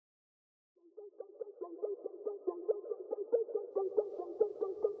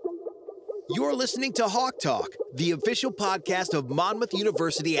You're listening to Hawk Talk, the official podcast of Monmouth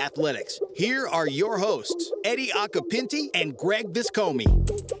University Athletics. Here are your hosts, Eddie Acapinti and Greg Viscomi.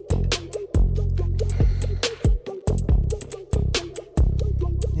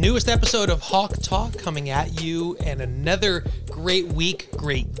 Newest episode of Hawk Talk coming at you, and another great week,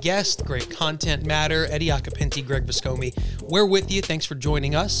 great guest, great content matter. Eddie Acapinti, Greg Viscomi, we're with you. Thanks for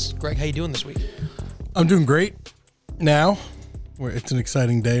joining us. Greg, how you doing this week? I'm doing great now. It's an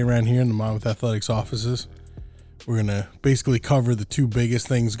exciting day around here in the Monmouth Athletics offices. We're going to basically cover the two biggest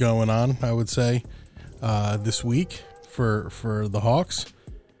things going on, I would say, this week for the Hawks.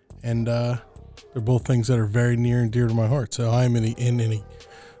 And they're both things that are very near and dear to my heart. So I'm in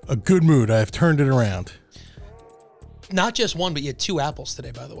a good mood. I've turned it around. Not just one, but you had two apples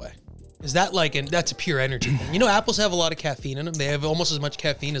today, by the way. Is that that's a pure energy thing? You know, apples have a lot of caffeine in them. They have almost as much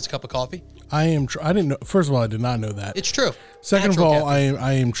caffeine as a cup of coffee. I didn't know. First of all, I did not know that. It's true. Second Natural of all,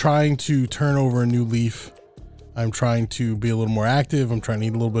 I am trying to turn over a new leaf. I'm trying to be a little more active. I'm trying to eat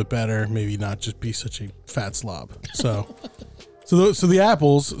a little bit better. Maybe not just be such a fat slob. So, so the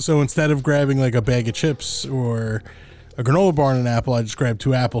apples. So instead of grabbing like a bag of chips or a granola bar and an apple, I just grabbed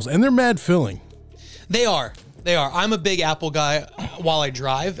two apples, and they're mad filling. They are. I'm a big apple guy while I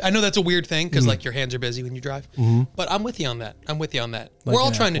drive. I know that's a weird thing because your hands are busy when you drive, but I'm with you on that. Like we're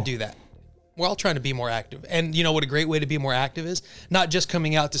all trying to do that. We're all trying to be more active. And you know what a great way to be more active is? Not just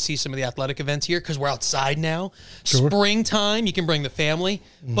coming out to see some of the athletic events here because we're outside now. Sure. Springtime, you can bring the family,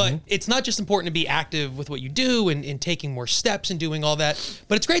 but it's not just important to be active with what you do and taking more steps and doing all that,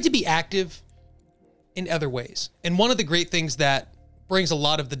 but it's great to be active in other ways. And one of the great things that brings a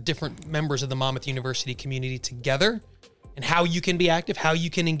lot of the different members of the Monmouth University community together and how you can be active, how you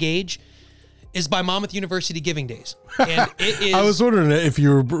can engage, is by Monmouth University Giving Days. And it is. I was wondering if you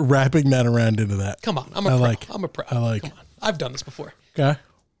were wrapping that around into that. Come on, I'm a pro. Come on, I've done this before. Okay.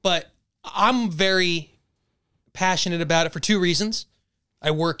 But I'm very passionate about it for two reasons.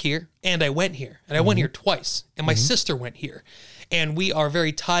 I work here and I went here, and I went here twice, and my sister went here, and we are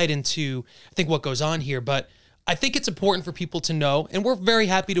very tied into, I think, what goes on here, but I think it's important for people to know, and we're very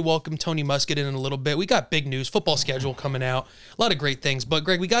happy to welcome Tony Muskett in a little bit. We got big news, football schedule coming out, a lot of great things. But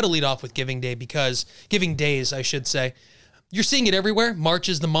Greg, we got to lead off with Giving Days, I should say. You're seeing it everywhere. March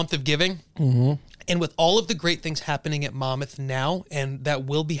is the month of giving. And with all of the great things happening at Monmouth now, and that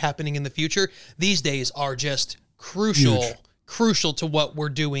will be happening in the future, these days are just crucial to what we're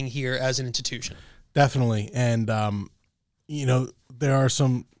doing here as an institution. Definitely. And, there are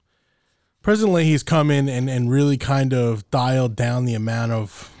some... President Leahy's come in and really kind of dialed down the amount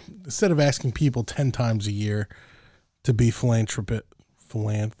of, instead of asking people 10 times a year to be philanthropic.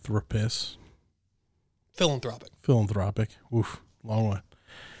 Oof, long one.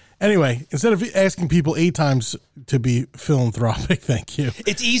 Anyway, instead of asking people 8 times to be philanthropic, thank you.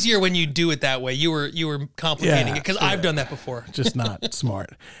 It's easier when you do it that way. You were complicating it because I've done that before. Just not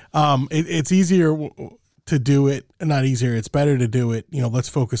smart. It's easier to do it, not easier, it's better to do it, let's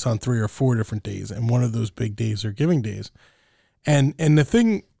focus on 3 or 4 different days, and one of those big days are Giving Days. And the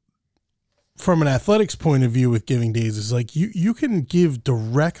thing from an athletics point of view with Giving Days is like you can give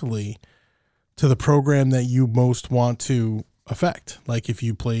directly to the program that you most want to affect. Like if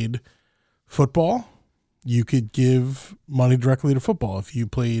you played football, you could give money directly to football. If you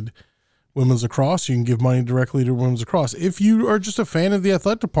played women's lacrosse, you can give money directly to women's lacrosse. If you are just a fan of the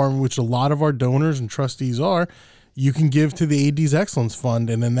athletic department, which a lot of our donors and trustees are, you can give to the AD's Excellence Fund,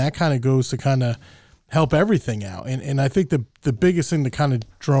 and then that kind of goes to kind of help everything out. And I think the biggest thing to kind of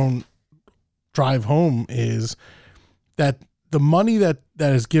drive home is that the money that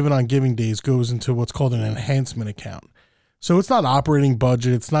is given on Giving Days goes into what's called an enhancement account. So it's not operating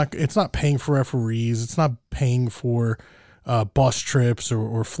budget. It's not paying for referees. It's not paying for bus trips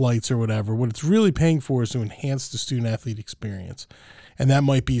or flights or whatever. What it's really paying for is to enhance the student athlete experience. And that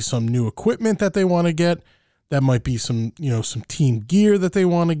might be some new equipment that they want to get. That might be some team gear that they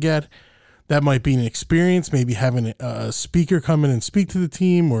want to get. That might be an experience, maybe having a speaker come in and speak to the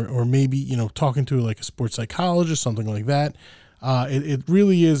team, or maybe, talking to like a sports psychologist, something like that. It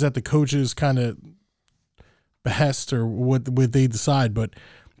really is at the coach's kind of behest or what they decide, but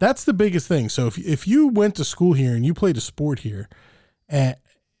that's the biggest thing. So if you went to school here and you played a sport here,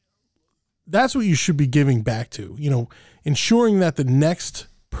 that's what you should be giving back to, ensuring that the next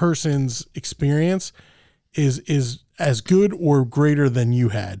person's experience is as good or greater than you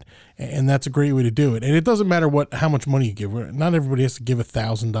had. And that's a great way to do it. And it doesn't matter how much money you give. Not everybody has to give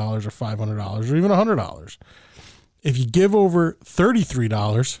 $1,000 or $500 or even $100. If you give over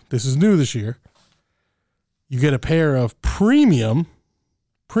 $33, this is new this year, you get a pair of premium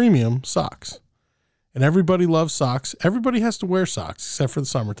socks. And everybody loves socks. Everybody has to wear socks except for the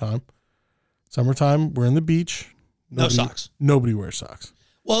summertime. Summertime, we're in the beach. No socks. Nobody wears socks.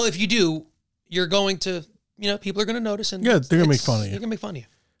 Well, if you do, you're going to, people are going to notice. And yeah, they're going to make fun of you. They're going to make fun of you.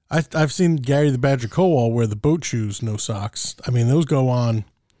 I've seen Gary the Badger Cowell wear the boat shoes, no socks. I mean, those go on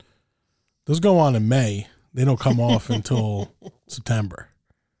in May. They don't come off until September.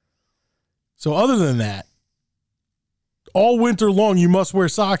 So other than that, all winter long, you must wear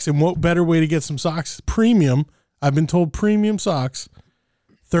socks. And what better way to get some socks? Premium. I've been told premium socks,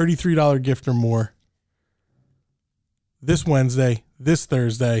 $33 gift or more. This Wednesday, this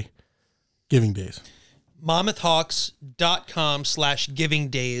Thursday, Giving Days. MonmouthHawks.com/Giving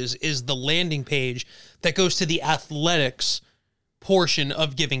Days is the landing page that goes to the athletics portion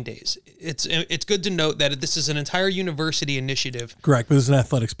of Giving Days. It's good to note that this is an entire university initiative. Correct, but it's an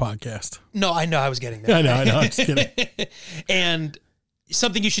athletics podcast. No, I know I was getting there. I know, I'm just kidding. And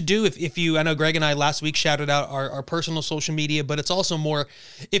something you should do if you, I know Greg and I last week shouted out our personal social media, but it's also more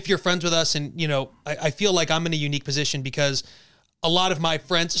if you're friends with us. And, I feel like I'm in a unique position because a lot of my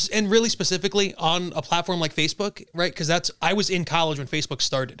friends, and really specifically on a platform like Facebook, right? Because I was in college when Facebook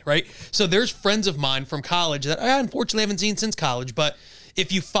started, right? So there's friends of mine from college that I unfortunately haven't seen since college. But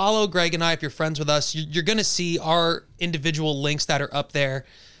if you follow Greg and I, if you're friends with us, you're going to see our individual links that are up there.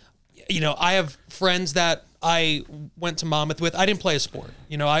 I have friends that I went to Monmouth with. I didn't play a sport.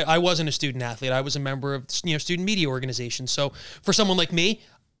 I wasn't a student athlete. I was a member of, student media organizations. So for someone like me,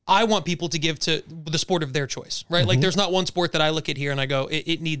 I want people to give to the sport of their choice, right? Mm-hmm. Like there's not one sport that I look at here and I go,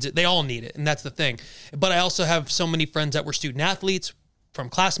 it needs it. They all need it. And that's the thing. But I also have so many friends that were student athletes, from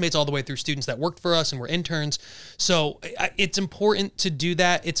classmates all the way through students that worked for us and were interns. So it's important to do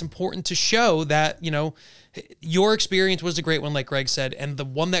that. It's important to show that, your experience was a great one, like Greg said, and the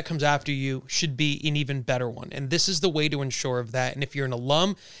one that comes after you should be an even better one. And this is the way to ensure of that. And if you're an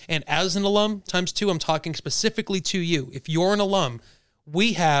alum, and as an alum, ×2, I'm talking specifically to you. If you're an alum,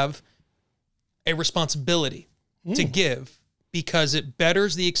 we have a responsibility to give because it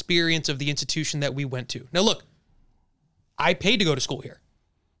betters the experience of the institution that we went to. Now, look, I paid to go to school here,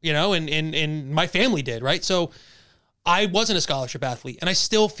 and my family did, right? So I wasn't a scholarship athlete, and I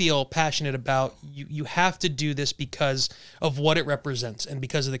still feel passionate about you have to do this because of what it represents and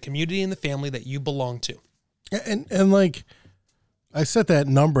because of the community and the family that you belong to. And like I set that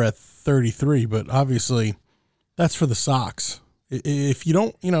number at 33, but obviously that's for the socks. If you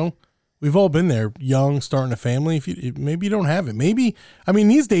don't, we've all been there, young, starting a family. Maybe you don't have it.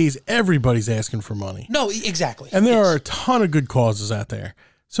 These days everybody's asking for money. No, exactly. And there are a ton of good causes out there.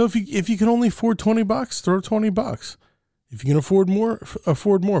 So if you can only afford $20, throw $20. If you can afford more,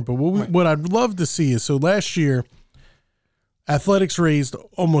 afford more. But what I'd love to see is, so last year, athletics raised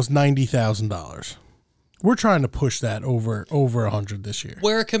almost $90,000. We're trying to push that over 100 this year.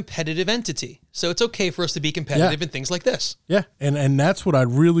 We're a competitive entity, so it's okay for us to be competitive in things like this. Yeah, and that's what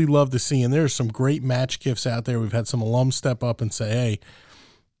I'd really love to see. And there's some great match gifts out there. We've had some alums step up and say, hey,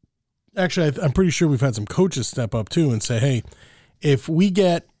 actually, I'm pretty sure we've had some coaches step up too and say, hey, if we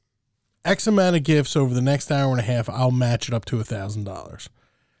get X amount of gifts over the next hour and a half, I'll match it up to $1,000.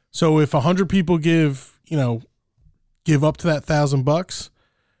 So if 100 people give up to that $1,000,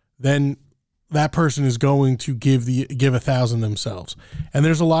 then that person is going to give 1,000 themselves. And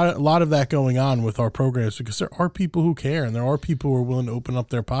there's a lot of that going on with our programs because there are people who care and there are people who are willing to open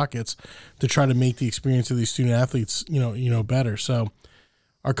up their pockets to try to make the experience of these student athletes, better. So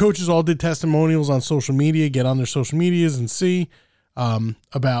our coaches all did testimonials on social media. Get on their social medias and see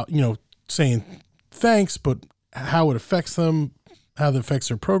about, saying thanks, but how it affects them, how it affects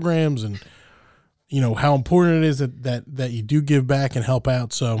their programs, and, how important it is that you do give back and help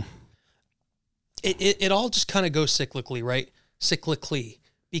out. So it all just kind of goes cyclically, right? Cyclically,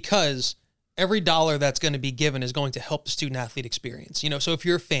 because every dollar that's going to be given is going to help the student athlete experience. So if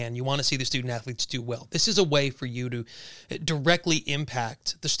you're a fan, you want to see the student athletes do well. This is a way for you to directly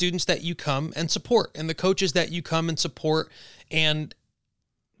impact the students that you come and support and the coaches that you come and support. And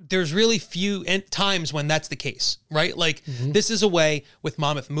there's really few times when that's the case, right? Like This is a way with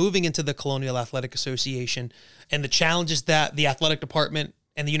Monmouth moving into the Colonial Athletic Association and the challenges that the athletic department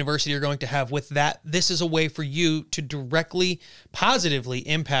and the university are going to have with that. This is a way for you to directly, positively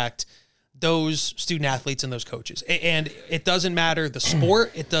impact those student athletes and those coaches. And it doesn't matter the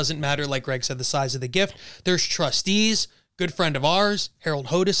sport. It doesn't matter, like Greg said, the size of the gift. There's trustees. Good friend of ours, Harold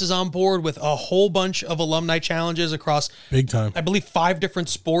Hodis, is on board with a whole bunch of alumni challenges across, big time, I believe 5 different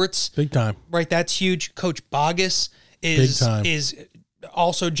sports. Big time. Right, that's huge. Coach Bogus is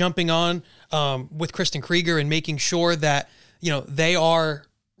also jumping on with Kristen Krieger and making sure that they are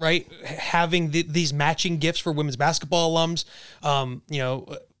having these matching gifts for women's basketball alums.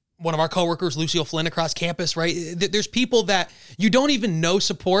 One of our coworkers, Lucille Flynn, across campus. Right, there's people that you don't even know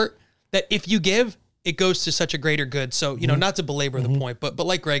support that if you give, it goes to such a greater good. So, not to belabor the point, but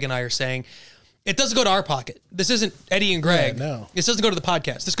like Greg and I are saying, it doesn't go to our pocket. This isn't Eddie and Greg. Yeah, no. This doesn't go to the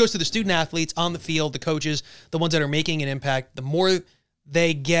podcast. This goes to the student athletes on the field, the coaches, the ones that are making an impact. The more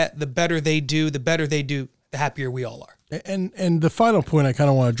they get, the better they do. The better they do, the happier we all are. And the final point I kind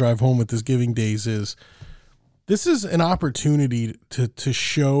of want to drive home with this Giving Days is this is an opportunity to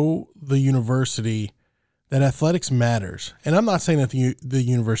show the university that athletics matters. And I'm not saying that the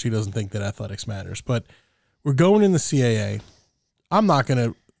university doesn't think that athletics matters, but we're going in the CAA. I'm not going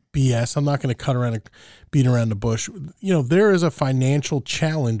to BS. I'm not going to cut around and beat around the bush. There is a financial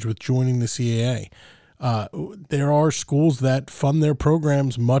challenge with joining the CAA. There are schools that fund their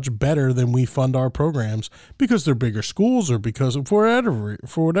programs much better than we fund our programs because they're bigger schools or because for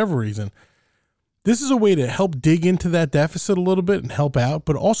whatever reason. This is a way to help dig into that deficit a little bit and help out,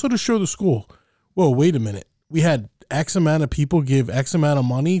 but also to show the school, whoa, wait a minute. We had X amount of people give X amount of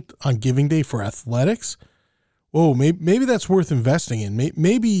money on Giving Day for athletics. Whoa, maybe that's worth investing in.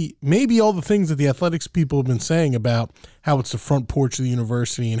 Maybe all the things that the athletics people have been saying about how it's the front porch of the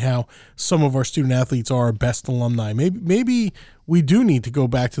university and how some of our student athletes are our best alumni. Maybe we do need to go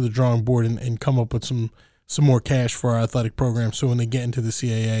back to the drawing board and come up with some more cash for our athletic program so when they get into the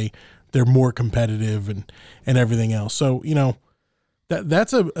CAA, they're more competitive and everything else. So,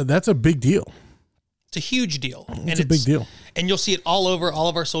 that's a big deal. It's a huge deal. It's a big deal. And you'll see it all over all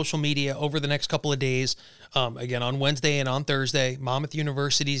of our social media over the next couple of days. Again, on Wednesday and on Thursday, Monmouth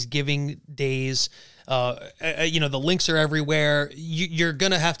University's Giving Days. The links are everywhere. You're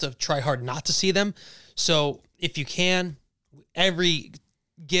going to have to try hard not to see them. So if you can, every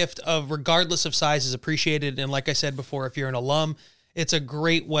gift of regardless of size is appreciated. And like I said before, if you're an alum, it's a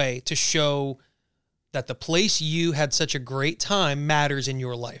great way to show that the place you had such a great time matters in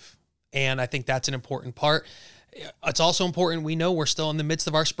your life. And I think that's an important part. It's also important. We know we're still in the midst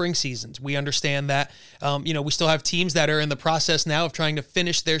of our spring seasons. We understand that, we still have teams that are in the process now of trying to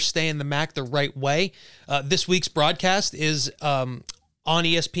finish their stay in the MAC the right way. This week's broadcast is on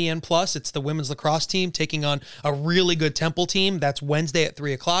ESPN Plus. It's the women's lacrosse team taking on a really good Temple team. That's Wednesday at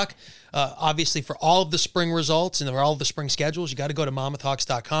 3:00. Obviously, for all of the spring results and for all of the spring schedules, you got to go to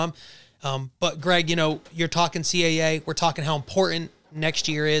MonmouthHawks.com. But Greg, you're talking CAA. We're talking how important next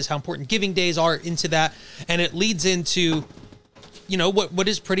year is, how important Giving Days are into that, and it leads into what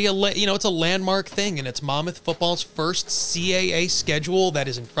is pretty it's a landmark thing, and it's Monmouth football's first CAA schedule that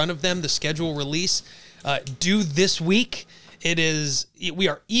is in front of them. The schedule release due this week. We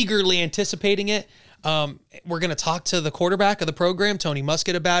are eagerly anticipating it. We're going to talk to the quarterback of the program, Tony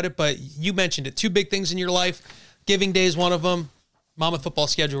Muskett, about it, but you mentioned it. Two big things in your life. Giving Day is one of them. Monmouth football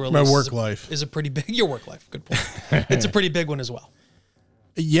schedule release. My work life is a pretty big. Your work life, good point. It's a pretty big one as well.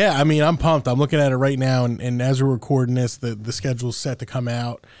 Yeah, I mean, I'm pumped. I'm looking at it right now, and as we're recording this, the schedule's set to come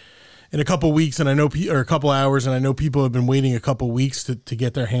out in a couple weeks, and or a couple hours, and I know people have been waiting a couple weeks to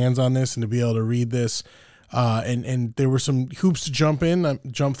get their hands on this and to be able to read this. And there were some hoops to jump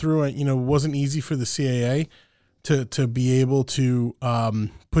through. It wasn't easy for the CAA to be able to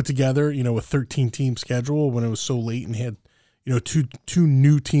put together, a 13-team schedule when it was so late and had, two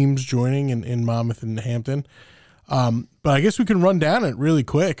new teams joining in Monmouth and Hampton. But I guess we can run down it really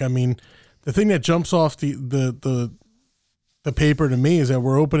quick. I mean, the thing that jumps off the paper to me is that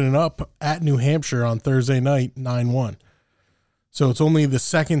we're opening up at New Hampshire on Thursday night, 9-1. So it's only the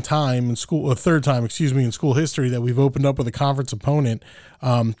third time in school history that we've opened up with a conference opponent.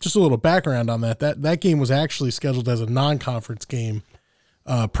 Just a little background on that. That game was actually scheduled as a non-conference game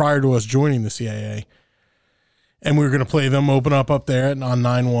prior to us joining the CAA. And we were going to play them open up there on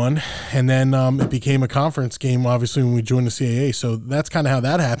 9-1. And then it became a conference game, obviously, when we joined the CAA. So that's kind of how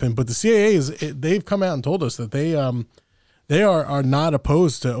that happened. But the CAA, they've come out and told us that they are not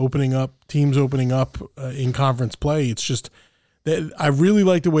opposed to teams opening up in conference play. It's just that I really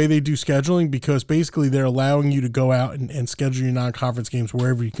like the way they do scheduling because basically they're allowing you to go out and schedule your non-conference games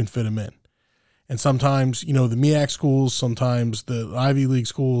wherever you can fit them in. And sometimes, the MEAC schools, sometimes the Ivy League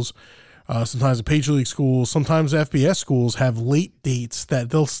schools, sometimes the Patriot League schools, sometimes FBS schools have late dates that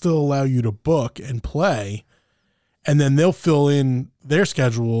they'll still allow you to book and play, and then they'll fill in their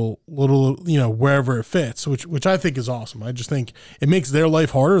schedule wherever it fits, which I think is awesome. I just think it makes their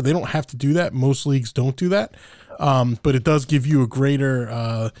life harder. They don't have to do that. Most leagues don't do that, but it does give you a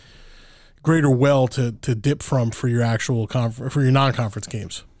greater well to dip from for your actual for your non-conference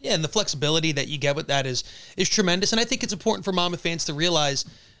games. Yeah, and the flexibility that you get with that is tremendous, and I think it's important for Monmouth fans to realize,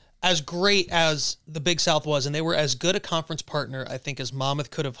 as great as the Big South was, and they were as good a conference partner, I think, as Monmouth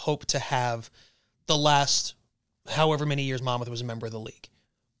could have hoped to have the last however many years Monmouth was a member of the league.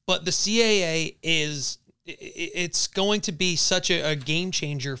 But the CAA is it's going to be such a game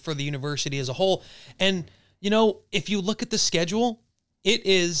changer for the university as a whole. And, if you look at the schedule, it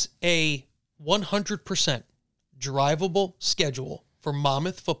is a 100% drivable schedule for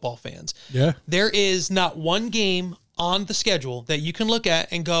Monmouth football fans. Yeah. There is not one game on the schedule that you can look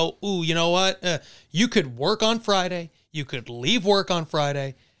at and go, ooh, you know what? You could work on Friday. You could leave work on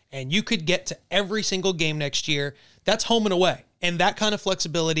Friday, and you could get to every single game next year. That's home and away. And that kind of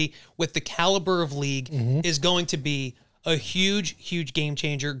flexibility with the caliber of league is going to be a huge, huge game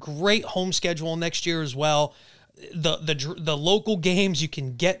changer. Great home schedule next year as well. The local games you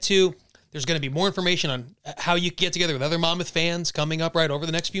can get to. There's going to be more information on how you get together with other Monmouth fans coming up right over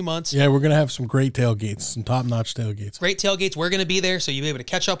the next few months. Yeah, we're going to have some great tailgates, some top-notch tailgates. Great tailgates. We're going to be there, so you'll be able to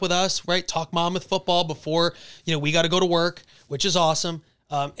catch up with us, right? Talk Monmouth football before, we got to go to work, which is awesome.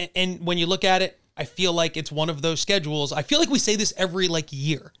 And when you look at it, I feel like it's one of those schedules. I feel like we say this every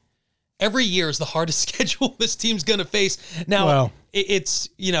year. Every year is the hardest schedule this team's going to face. Now, it's,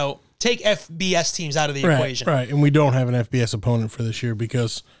 take FBS teams out of the equation. Right, and we don't have an FBS opponent for this year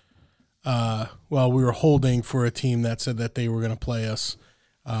because... we were holding for a team that said that they were going to play us,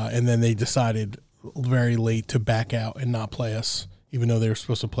 and then they decided very late to back out and not play us, even though they were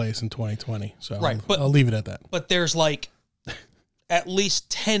supposed to play us in 2020. So I'll leave it at that. But there's at least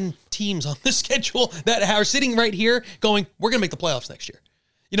 10 teams on the schedule that are sitting right here going, we're going to make the playoffs next year.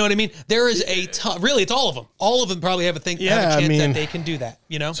 You know what I mean? There is a ton. Really, it's all of them. All of them probably have a chance that they can do that.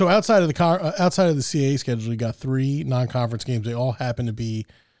 So outside of the CAA schedule, you got 3 non-conference games. They all happen to be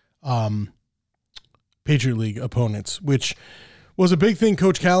Patriot League opponents, which was a big thing.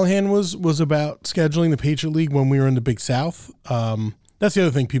 Coach Callahan was about scheduling the Patriot League when we were in the Big South. That's the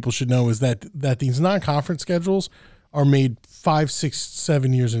other thing people should know is that these non-conference schedules are made 5, 6,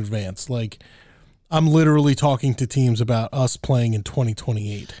 7 years in advance. I'm literally talking to teams about us playing in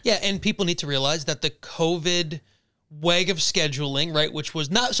 2028. Yeah, and people need to realize that the COVID way of scheduling, right, which was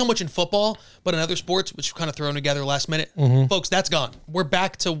not so much in football, but in other sports, which were kind of thrown together last minute. Folks, that's gone. We're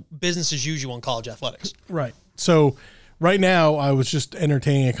back to business as usual in college athletics. Right. So right now, I was just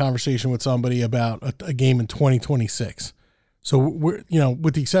entertaining a conversation with somebody about a game in 2026. So we're,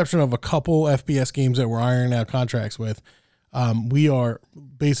 with the exception of a couple FBS games that we're ironing out contracts with, we are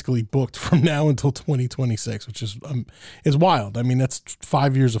basically booked from now until 2026, which is wild. I mean, that's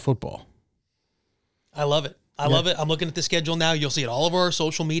 5 years of football. I love it. I love it. I'm looking at the schedule now. You'll see it all over our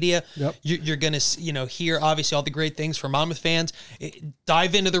social media. Yep. You're going to, hear obviously all the great things from Monmouth fans.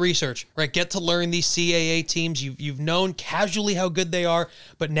 Dive into the research, right? Get to learn these CAA teams. You've known casually how good they are,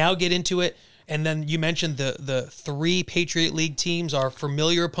 but now get into it. And then you mentioned the 3 Patriot League teams are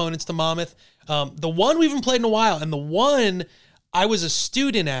familiar opponents to Monmouth. The one we haven't played in a while, and the one I was a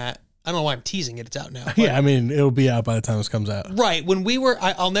student at. I don't know why I'm teasing it. It's out now. Yeah, I mean, it'll be out by the time this comes out. Right. When we were,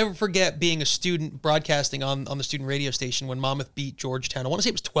 I'll never forget being a student broadcasting on the student radio station when Monmouth beat Georgetown. I want to say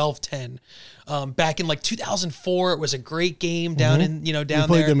it was 12-10. Back in 2004, it was a great game down in, down there. We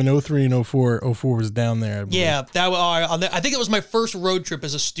played them in 03 and 04. 04 was down there. Yeah. I think it was my first road trip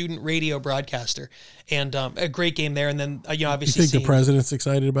as a student radio broadcaster. And a great game there. And then, obviously. You think the president's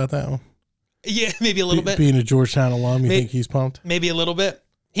excited about that one? Yeah, maybe a little bit. Being a Georgetown alum, you think he's pumped? Maybe a little bit.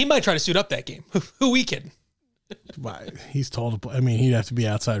 He might try to suit up that game. Who we kidding? He's told to play. I mean, he'd have to be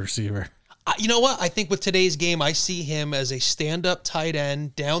outside receiver. You know what? I think with today's game, I see him as a stand-up tight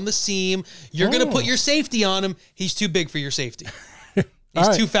end down the seam. You're going to put your safety on him. He's too big for your safety.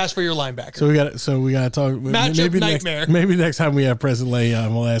 He's too fast for your linebacker. So we got to talk. Matchup nightmare. Maybe next time we have President Lay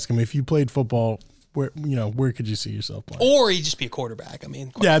on, we'll ask him if you played football. Where could you see yourself playing? Or he'd just be a quarterback. I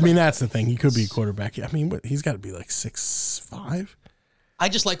mean, that's the thing. He could be a quarterback. I mean, he's got to be 6'5". I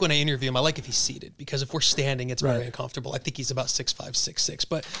just like when I interview him. I like if he's seated because if we're standing, it's very uncomfortable. I think he's about 6'5", 6'6".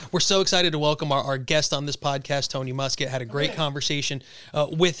 But we're so excited to welcome our guest on this podcast, Tony Muskett. Had a great conversation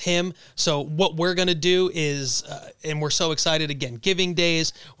with him. So what we're going to do is, and we're so excited again, Giving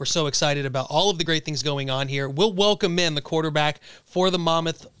Days. We're so excited about all of the great things going on here. We'll welcome in the quarterback for the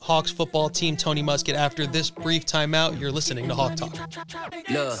Monmouth Hawks football team, Tony Muskett. After this brief timeout, you're listening to Hawk Talk.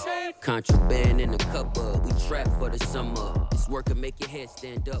 Look, contraband in the cupboard. We trap for the summer. This work can make your head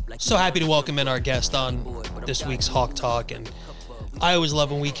stand up like. So happy to welcome in our guest on this week's Hawk Talk, and I always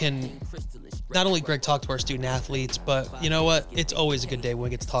love when we can not only Greg talk to our student athletes, but you know what? It's always a good day when we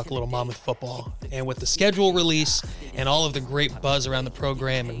get to talk a little Monmouth football. And with the schedule release and all of the great buzz around the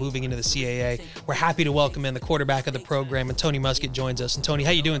program and moving into the CAA, we're happy to welcome in the quarterback of the program, and Tony Muskett joins us. And Tony,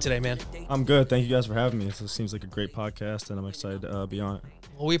 how you doing today, man? I'm good. Thank you guys for having me. It seems like a great podcast, and I'm excited to be on it.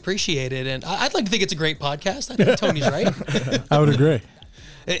 Well, we appreciate it, and I'd like to think it's a great podcast. I think Tony's right. I would agree.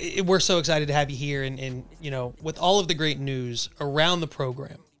 We're so excited to have you here, and with all of the great news around the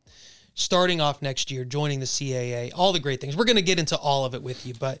program. starting off next year, joining the CAA, all the great things. We're going to get into all of it with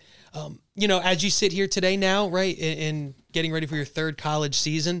you. But, as you sit here today now, right, in getting ready for your third college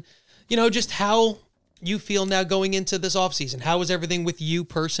season, just how you feel now going into this offseason. How was everything with you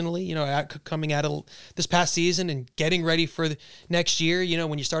personally, coming out of this past season and getting ready for the next year?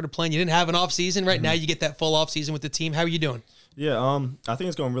 When you started playing, you didn't have an offseason. Right now you get that full offseason with the team. How are you doing? Yeah, I think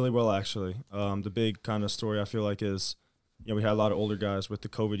it's going really well, actually. The big kind of story I feel like is, we had a lot of older guys with the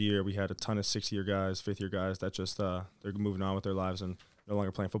COVID year. We had a ton of 6-year guys, 5th-year guys that just they're moving on with their lives and no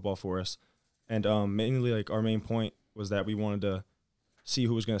longer playing football for us. And mainly, like, our main point was that we wanted to see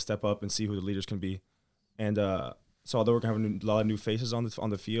who was going to step up and see who the leaders can be. And so although we're going to have a lot of new faces on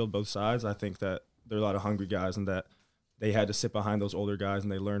the field, both sides, I think that there are a lot of hungry guys and that they had to sit behind those older guys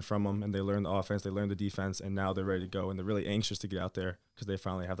and they learned from them and they learned the offense, they learned the defense, and now they're ready to go and they're really anxious to get out there because they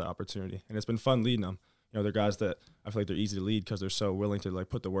finally have that opportunity. And it's been fun leading them. They're guys that I feel like they're easy to lead because they're so willing to like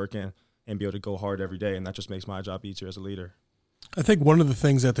put the work in and be able to go hard every day, and that just makes my job easier as a leader. I think one of the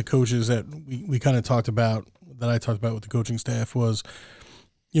things that the coaches that we kind of talked about, that I talked about with the coaching staff was,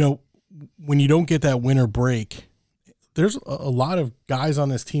 when you don't get that winter break, there's a lot of guys on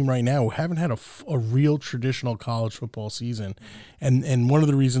this team right now who haven't had a real traditional college football season. And one of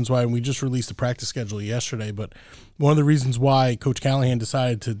the reasons why, and we just released the practice schedule yesterday, but one of the reasons why Coach Callahan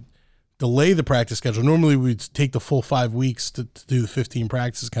decided to delay the practice schedule. Normally we'd take the full 5 weeks to do the 15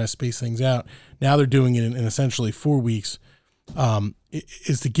 practices, kind of space things out. Now they're doing it in essentially 4 weeks,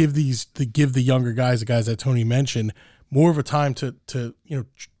 is to give the younger guys, the guys that Tony mentioned, more of a time to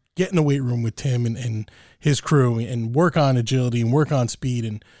get in the weight room with Tim and his crew and work on agility and work on speed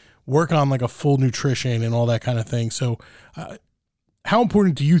and work on like a full nutrition and all that kind of thing. So how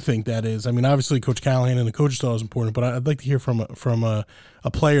important do you think that is? I mean, obviously Coach Callahan and the coaches thought it was important, but I'd like to hear from a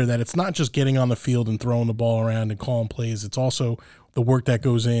player that it's not just getting on the field and throwing the ball around and calling plays. It's also the work that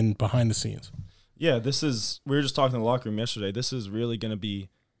goes in behind the scenes. Yeah, we were just talking in the locker room yesterday. This is really going to be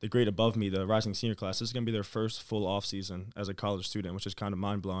the grade above me, the rising senior class. This is going to be their first full off season as a college student, which is kind of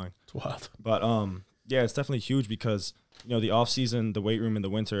mind blowing. It's wild. But yeah, it's definitely huge because the off season, the weight room in the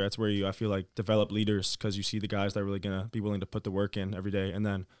winter, that's where I feel like develop leaders because you see the guys that are really going to be willing to put the work in every day. And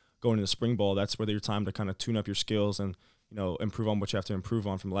then going into spring ball, that's where your time to kind of tune up your skills and improve on what you have to improve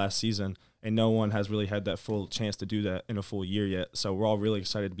on from last season. And no one has really had that full chance to do that in a full year yet. So we're all really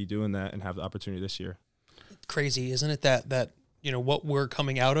excited to be doing that and have the opportunity this year. Crazy, isn't it, that what we're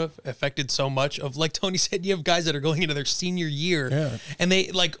coming out of affected so much of, like Tony said, you have guys that are going into their senior year. Yeah. And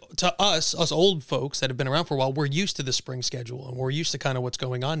they, like, to us old folks that have been around for a while, we're used to the spring schedule and we're used to kind of what's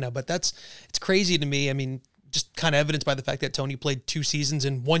going on now. But it's crazy to me. I mean, just kind of evidenced by the fact that Tony played 2 seasons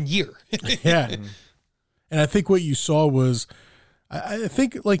in 1 year. Yeah. And I think what you saw was, I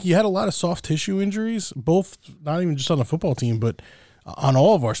think like you had a lot of soft tissue injuries, both not even just on the football team, but on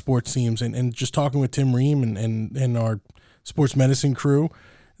all of our sports teams. And just talking with Tim Ream and our sports medicine crew,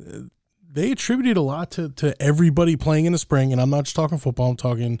 they attributed a lot to everybody playing in the spring. And I'm not just talking football, I'm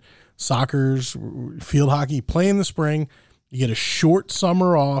talking soccer's, field hockey, play in the spring. You get a short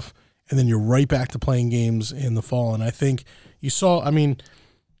summer off, and then you're right back to playing games in the fall. And I think you saw,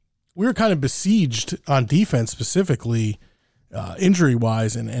 we were kind of besieged on defense specifically,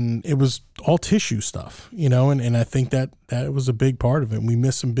 injury-wise, and it was all tissue stuff, and I think that was a big part of it. We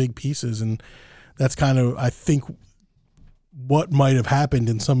missed some big pieces, and that's kind of, I think, what might have happened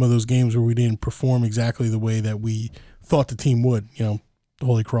in some of those games where we didn't perform exactly the way that we thought the team would,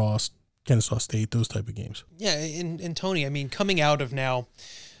 Holy Cross, Kennesaw State, those type of games. Yeah, and Tony, coming out of now,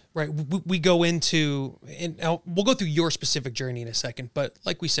 right, we go into, and we'll go through your specific journey in a second, but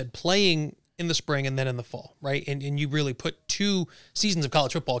like we said, playing in the spring and then in the fall, right? And you really put 2 seasons of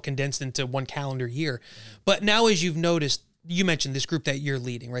college football condensed into 1 calendar year. But now, as you've noticed, you mentioned this group that you're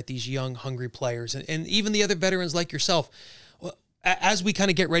leading, right? These young, hungry players, and even the other veterans like yourself. As we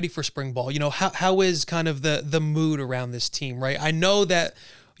kind of get ready for spring ball, how is kind of the mood around this team, right? I know that,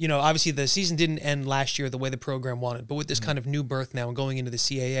 obviously the season didn't end last year the way the program wanted, but with this kind of new birth now and going into the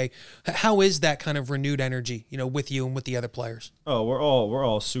CAA, how is that kind of renewed energy, with you and with the other players? Oh, we're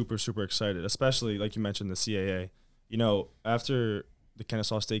all super, super excited, especially like you mentioned the CAA. After the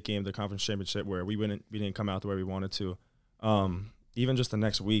Kennesaw State game, the conference championship, where we didn't come out the way we wanted to. Even just the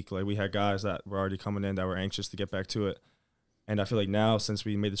next week, like we had guys that were already coming in that were anxious to get back to it. And I feel like now, since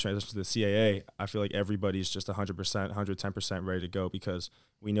we made the transition to the CAA, I feel like everybody's just 100%, 110% ready to go because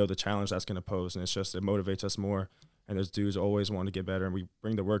we know the challenge that's going to pose, and it motivates us more. And those dudes always want to get better, and we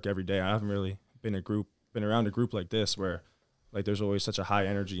bring the work every day. I haven't really been around a group like this where, like, there's always such a high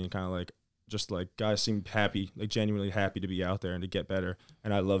energy and kind of like just like guys seem happy, like genuinely happy to be out there and to get better.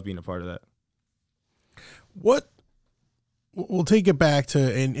 And I love being a part of that. What we'll take it back to,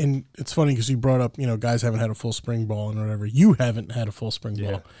 and it's funny because you brought up, guys haven't had a full spring ball and whatever. You haven't had a full spring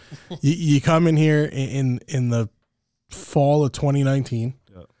ball. You come in here in the fall of 2019.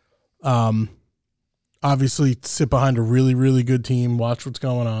 Yep. Obviously sit behind a really, really good team. Watch what's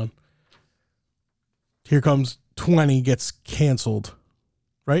going on. Here comes 20, gets canceled,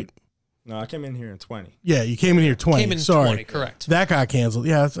 right? No, I came in here in 20. Yeah, you came in here 20. Came in Sorry. 20, correct. That got canceled.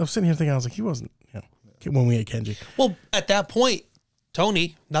 Yeah, I'm sitting here thinking, I was like, he wasn't, when we had Kenji. Well, at that point,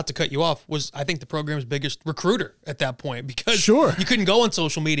 Tony, not to cut you off, was, I think, the program's biggest recruiter at that point because you couldn't go on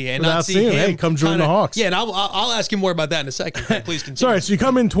social media and not see him. Hey, come join the Hawks. Yeah, and I'll ask you more about that in a second. Please continue. Sorry, so you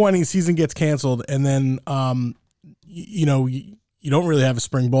come in 20, season gets canceled, and then, you don't really have a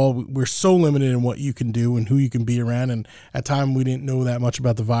spring ball. We're so limited in what you can do and who you can be around. And at time we didn't know that much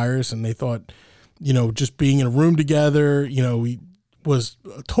about the virus, and they thought, just being in a room together, we was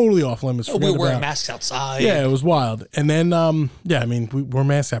totally off limits. We were wearing masks outside. Yeah, it was wild. And then, we wore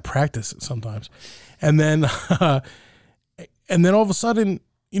masks at practice sometimes. And then, all of a sudden,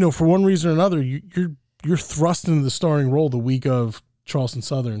 for one reason or another, you're thrust into the starting role the week of Charleston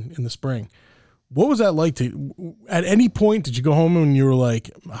Southern in the spring. What was that like at any point did you go home and you were like,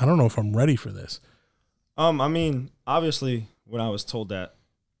 I don't know if I'm ready for this? Obviously when I was told that,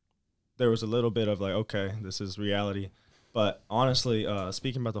 there was a little bit of like, okay, this is reality. But honestly,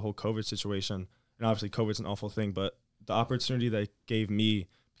 speaking about the whole COVID situation, and obviously COVID's an awful thing, but the opportunity that it gave me,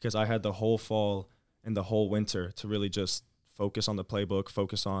 because I had the whole fall and the whole winter to really just focus on the playbook,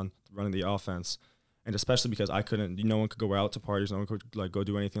 focus on running the offense. And especially because no one could go out to parties, no one could go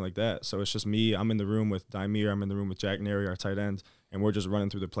do anything like that. So it's just me. I'm in the room with Daimir. I'm in the room with Jack Neri, our tight end, and we're just running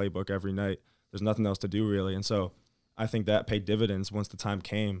through the playbook every night. There's nothing else to do really. And so I think that paid dividends once the time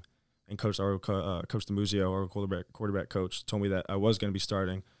came. And Coach DeMuzio, our quarterback coach, told me that I was going to be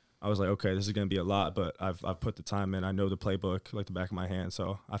starting. I was like, okay, this is going to be a lot, but I've put the time in. I know the playbook like the back of my hand,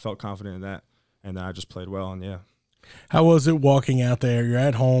 so I felt confident in that. And then I just played well, and yeah. How was it walking out there? You're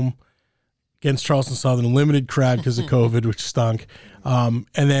at home against Charleston Southern, limited crowd because of COVID, which stunk. And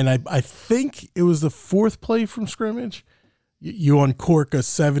then I think it was the fourth play from scrimmage. You uncork a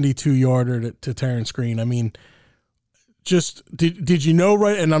 72-yarder to Terrence Green. I mean, just did you know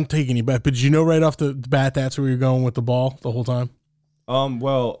right? And I'm taking you back, but did you know right off the bat that's where you're going with the ball the whole time?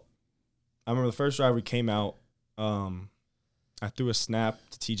 Well, I remember the first drive we came out. I threw a snap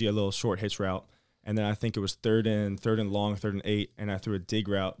to TJ, a little short hitch route. And then I think it was third and long, 3rd and 8, and I threw a dig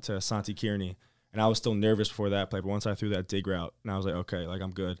route to Santi Kearney. And I was still nervous before that play, but once I threw that dig route, and I was like, okay,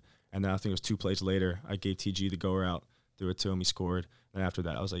 I'm good. And then I think it was 2 plays later, I gave TG the go route, threw it to him, he scored. And after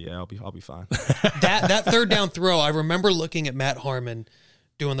that, I was like, yeah, I'll be fine. that third down throw, I remember looking at Matt Harmon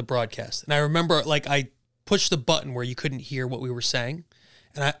doing the broadcast, and I remember I pushed the button where you couldn't hear what we were saying,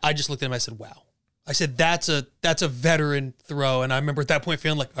 and I just looked at him. I said, wow. I said, that's a veteran throw. And I remember at that point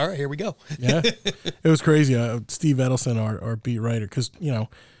feeling like, all right, here we go. Yeah, it was crazy. Steve Edelson, our beat writer, because,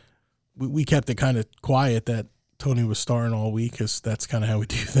 we kept it kind of quiet that Tony was starting all week because that's kind of how we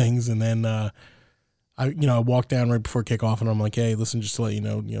do things. And then I walked down right before kickoff and I'm like, hey, listen, just to let you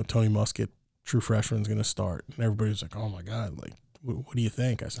know, Tony Muskett, true freshman, is going to start. And everybody was like, oh, my God, what do you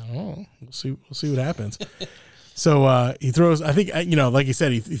think? I said, oh, we'll see what happens. So he throws. I think like you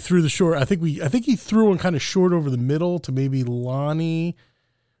said, he threw the short. I think he threw one kind of short over the middle to maybe Lonnie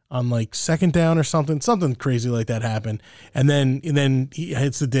on 2nd down or something. Something crazy like that happened. And then he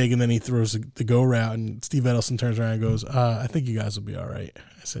hits the dig and then he throws the go route. And Steve Edelson turns around and goes, "I think you guys will be all right."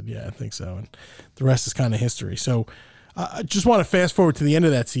 I said, "Yeah, I think so." And the rest is kind of history. So I just want to fast forward to the end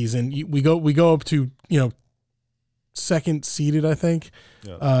of that season. We go up to 2nd seeded, I think,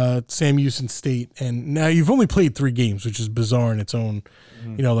 Sam Houston State. And now you've only played 3 games, which is bizarre in its own,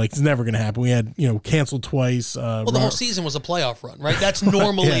 it's never going to happen. We had, canceled twice. Well, the whole season was a playoff run, right? That's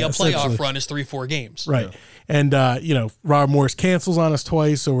normally a playoff run is 3-4 games. Right. Yeah. And, Rob Morris cancels on us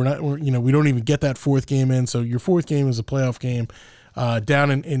twice. So we don't even get that 4th game in. So your 4th game is a playoff game down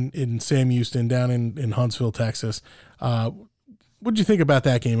in Sam Houston, down in Huntsville, Texas. What did you think about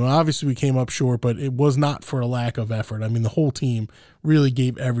that game? Well, obviously, we came up short, but it was not for a lack of effort. I mean, the whole team really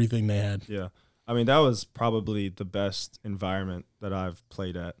gave everything they had. Yeah. I mean, that was probably the best environment that I've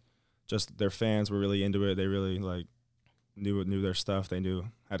played at. Just their fans were really into it. They really, knew their stuff. They knew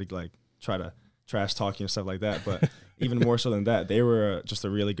how to, try to trash talk you and stuff like that. But even more so than that, they were just a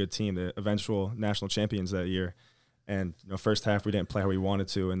really good team, the eventual national champions that year. And, first half, we didn't play how we wanted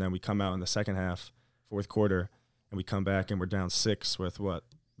to, and then we come out in the second half, 4th quarter, and we come back and we're down 6 with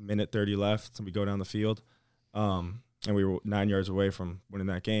minute 30 left, and we go down the field, and we were 9 yards away from winning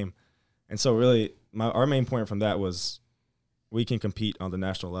that game. And so really our main point from that was we can compete on the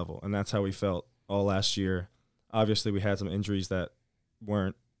national level, and that's how we felt all last year. Obviously, we had some injuries that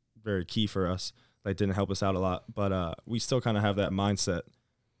weren't very key for us. That didn't help us out a lot. But we still kind of have that mindset,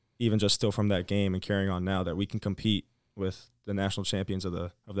 even just still from that game and carrying on now, that we can compete with the national champions of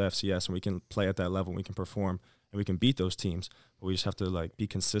the FCS, and we can play at that level, and we can perform, and we can beat those teams. But we just have to like be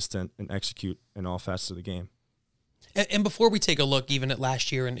consistent and execute in all facets of the game. And before we take a look even at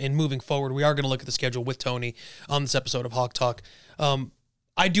last year and moving forward, we are going to look at the schedule with Tony on this episode of Hawk Talk.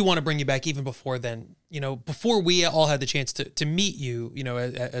 I do want to bring you back even before then. Before we all had the chance to meet you,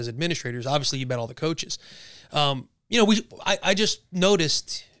 as administrators, obviously you met all the coaches. I just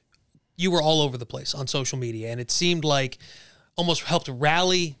noticed you were all over the place on social media, and it seemed like almost helped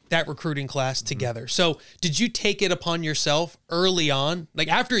rally that recruiting class together. So did you take it upon yourself early on, like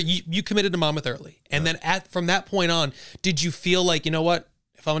after you committed to Monmouth early, and then from that point on, did you feel like, you know what,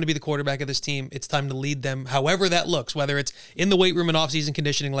 if I'm going to be the quarterback of this team, it's time to lead them however that looks, whether it's in the weight room and off-season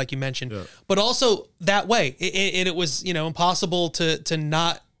conditioning like you mentioned, but also that way. It was, impossible to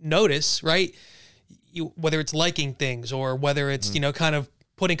not notice, right? Whether it's liking things or whether it's, kind of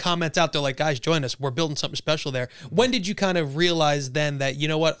putting comments out there like, guys, join us. We're building something special there. When did you kind of realize then that, you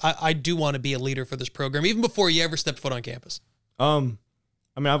know what, I do want to be a leader for this program, even before you ever stepped foot on campus? I've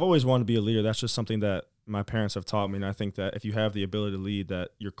always wanted to be a leader. That's just something that my parents have taught me, and I think that if you have the ability to lead, that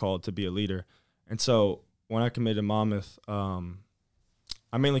you're called to be a leader. And so when I committed to Monmouth,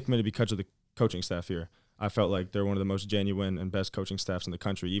 I mainly committed because of the coaching staff here. I felt like they're one of the most genuine and best coaching staffs in the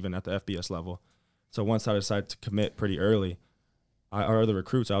country, even at the FBS level. So once I decided to commit pretty early, our other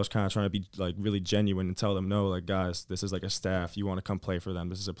recruits, I was kind of trying to be like really genuine and tell them, no, like, guys, this is like a staff. You want to come play for them.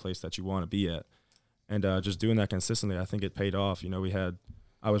 This is a place that you want to be at. And just doing that consistently, I think it paid off.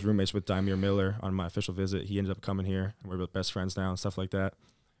 I was roommates with Dymere Miller on my official visit. He ended up coming here, and we're best friends now and stuff like that.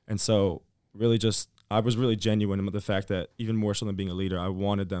 And so really I was really genuine with the fact that even more so than being a leader, I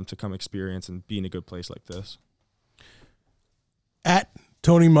wanted them to come experience and be in a good place like this. At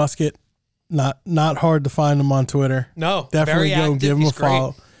Tony Muskett, not hard to find him on Twitter. No, definitely very go active. give him He's a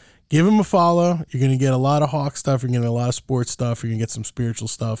follow. Great. Give him a follow. You're going to get a lot of Hawk stuff. You're going to get a lot of sports stuff. You're going to get some spiritual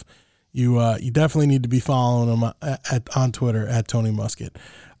stuff. You definitely need to be following him on Twitter at Tony Muskett.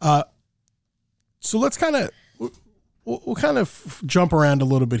 So let's we'll kind of jump around a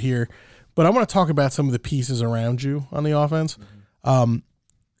little bit here, but I want to talk about some of the pieces around you on the offense. We're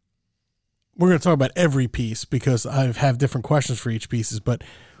going to talk about every piece because I have different questions for each pieces, but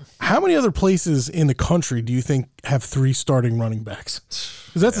how many other places in the country do you think have 3 starting running backs?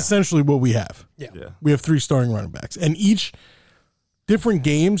 Because that's essentially what we have. Yeah. We have 3 starting running backs, and each different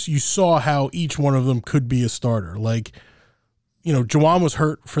games, you saw how each one of them could be a starter. Like, Jawan was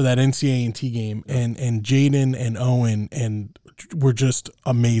hurt for that NCAA game, and Jaden and Owen were just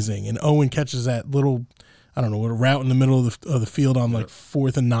amazing. And Owen catches that little, I don't know, a route in the middle of the field on like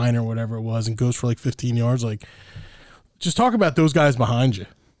 4th and 9 or whatever it was, and goes for like 15 yards. Like, just talk about those guys behind you.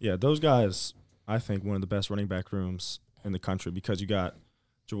 Yeah, those guys, I think, one of the best running back rooms in the country, because you got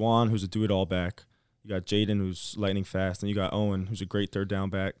Jawan, who's a do-it-all back. You got Jaden, who's lightning fast, and you got Owen, who's a great third down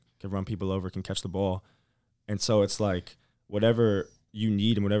back, can run people over, can catch the ball. And so it's like, whatever you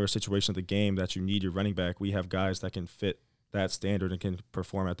need in whatever situation of the game that you need your running back, we have guys that can fit that standard and can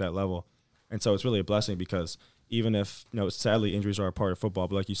perform at that level. And so it's really a blessing, because even if, sadly injuries are a part of football,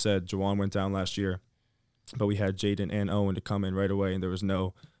 but like you said, Jawan went down last year, but we had Jaden and Owen to come in right away, and there was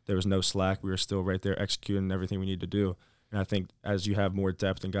no slack. We were still right there executing everything we need to do. And I think as you have more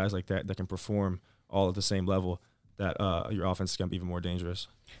depth and guys like that can perform all at the same level, that your offense is going to be even more dangerous.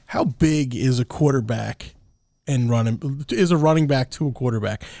 How big is a quarterback and is a running back to a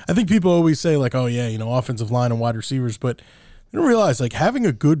quarterback? I think people always say like, oh yeah, offensive line and wide receivers, but they don't realize like having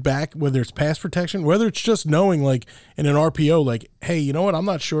a good back, whether it's pass protection, whether it's just knowing like in an RPO, like, hey, you know what? I'm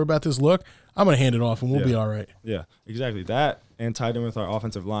not sure about this look. I'm going to hand it off and we'll be all right. Yeah, exactly. That, and tied in with our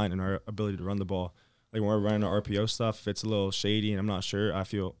offensive line and our ability to run the ball. Like when we're running our RPO stuff, if it's a little shady and I'm not sure, I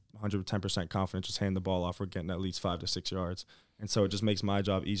feel 110% confident just handing the ball off. We're getting at least 5 to 6 yards. And so it just makes my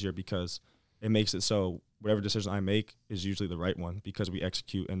job easier, because it makes it so whatever decision I make is usually the right one, because we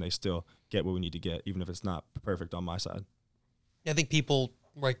execute and they still get what we need to get, even if it's not perfect on my side. I think people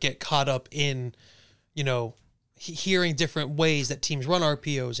get caught up in, hearing different ways that teams run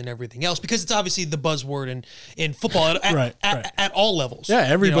RPOs and everything else, because it's obviously the buzzword in football at all levels. Yeah,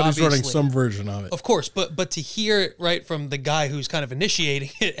 everybody's running some version of it. Of course, but to hear it right from the guy who's kind of initiating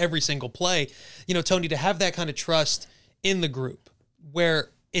it every single play, Tony, to have that kind of trust in the group where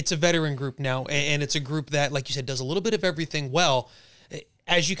it's a veteran group now, and it's a group that, like you said, does a little bit of everything well.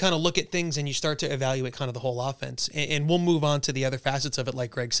 as you kind of look at things and you start to evaluate kind of the whole offense, and we'll move on to the other facets of it,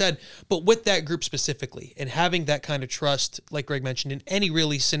 like Greg said, but with that group specifically and having that kind of trust, like Greg mentioned, in any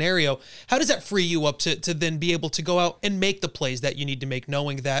really scenario, how does that free you up to then be able to go out and make the plays that you need to make,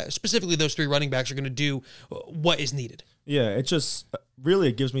 knowing that specifically those 3 running backs are going to do what is needed? Yeah, it just really,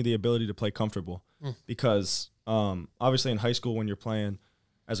 it gives me the ability to play comfortable because obviously in high school when you're playing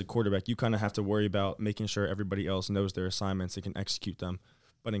as a quarterback, you kind of have to worry about making sure everybody else knows their assignments and can execute them.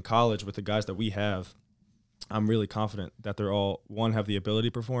 But in college, with the guys that we have, I'm really confident that they're all, 1, have the ability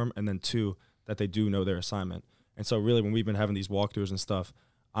to perform, and then 2, that they do know their assignment. And so really when we've been having these walkthroughs and stuff,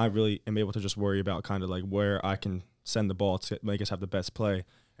 I really am able to just worry about kind of like where I can send the ball to make us have the best play.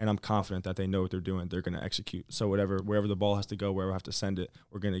 And I'm confident that they know what they're doing. They're going to execute. So wherever the ball has to go, wherever I have to send it,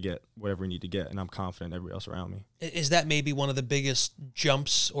 we're going to get whatever we need to get. And I'm confident everybody else around me. Is that maybe one of the biggest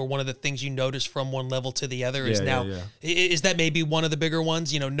jumps or one of the things you notice from one level to the other? Is that maybe one of the bigger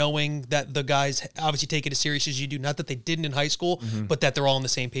ones, knowing that the guys obviously take it as serious as you do, not that they didn't in high school, but that they're all on the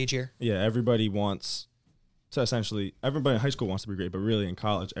same page here? Yeah, everybody wants to essentially, everybody in high school wants to be great, but really in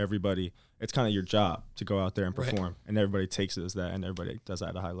college, it's kind of your job to go out there and perform. Right. And everybody takes it as that, and everybody does that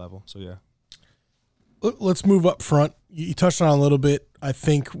at a high level. So, yeah. Let's move up front. You touched on it a little bit. I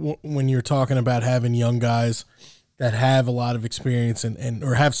think when you're talking about having young guys that have a lot of experience and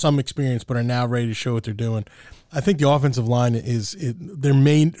or have some experience but are now ready to show what they're doing, I think the offensive line there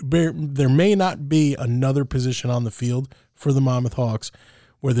may not be another position on the field for the Monmouth Hawks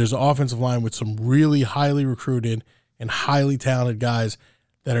where there's an offensive line with some really highly recruited and highly talented guys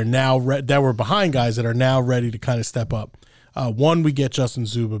that are now that were behind guys that are now ready to kind of step up. One, we get Justin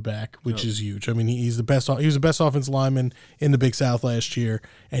Zuba back, which is huge. I mean, he's the best. He was the best offensive lineman in the Big South last year,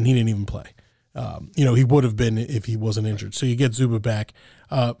 and he didn't even play. He would have been if he wasn't injured. So you get Zuba back.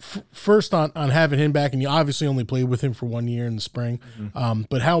 First on having him back, and you obviously only played with him for 1 year in the spring.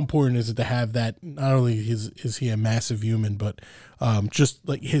 But how important is it to have that? Not only is he a massive human, but just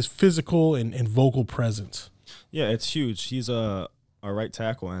like his physical and vocal presence. Yeah, it's huge. He's a right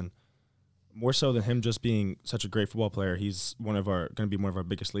tackle, and more so than him just being such a great football player, he's going to be one of our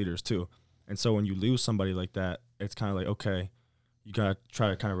biggest leaders too. And so when you lose somebody like that, it's kind of like, okay, you got to try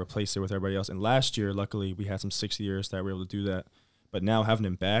to kind of replace it with everybody else. And last year, luckily, we had some 6 years that were able to do that. But now having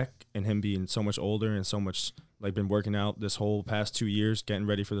him back and him being so much older and so much like been working out this whole past 2 years, getting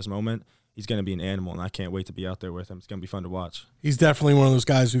ready for this moment, he's going to be an animal, and I can't wait to be out there with him. It's going to be fun to watch. He's definitely one of those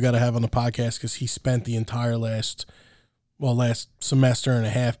guys we got to have on the podcast because he spent the entire last semester and a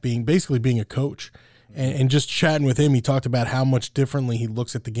half being a coach. And just chatting with him, he talked about how much differently he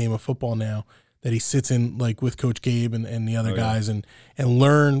looks at the game of football now, that he sits in like with Coach Gabe and the other guys and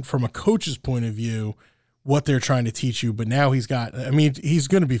learn from a coach's point of view what they're trying to teach you. But now he's going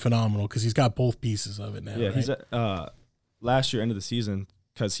to be phenomenal because he's got both pieces of it now. Yeah, right? He's last year, end of the season,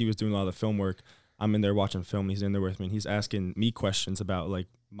 because he was doing a lot of the film work, I'm in there watching film, and he's in there with me, and he's asking me questions about like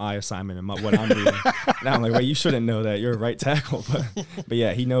my assignment and what I'm reading. Now I'm like, well, you shouldn't know that. You're a right tackle. But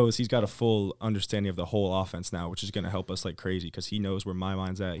yeah, he knows. He's got a full understanding of the whole offense now, which is going to help us like crazy because he knows where my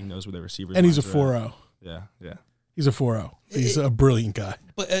mind's at. He knows where the receivers. And he's a 4-0. Yeah. He's a 4-0. He's a brilliant guy.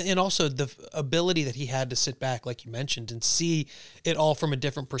 And also the ability that he had to sit back, like you mentioned, and see it all from a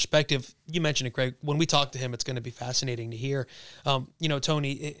different perspective. You mentioned it, Craig. When we talk to him, it's going to be fascinating to hear.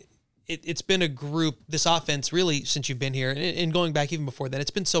 Tony, it's been a group, this offense, really, since you've been here, and going back even before that,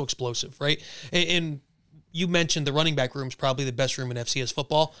 it's been so explosive, right? And you mentioned the running back room is probably the best room in FCS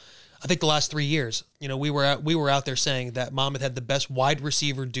football. I think the last 3 years, we were out there saying that Monmouth had the best wide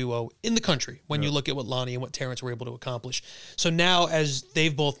receiver duo in the country when you look at what Lonnie and what Terrence were able to accomplish. So now as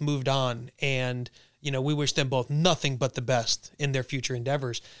they've both moved on and, we wish them both nothing but the best in their future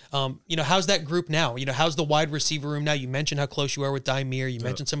endeavors. How's that group now? How's the wide receiver room now? You mentioned how close you are with Daimir. You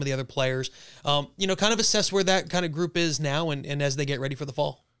mentioned some of the other players. Kind of assess where that kind of group is now and as they get ready for the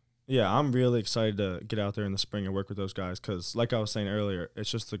fall. Yeah, I'm really excited to get out there in the spring and work with those guys because, like I was saying earlier, it's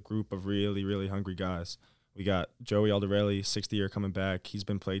just a group of really, really hungry guys. We got Joey Alderelli, 6th year, coming back. He's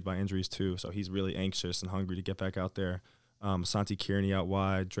been plagued by injuries too, so he's really anxious and hungry to get back out there. Santi Kearney out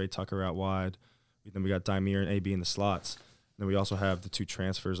wide, Dre Tucker out wide. Then we got Daimir and AB in the slots. Then we also have the 2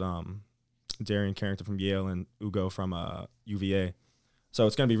 transfers, Darian Carrington from Yale and Ugo from UVA. So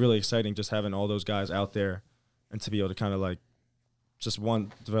it's going to be really exciting just having all those guys out there and to be able to kind of like just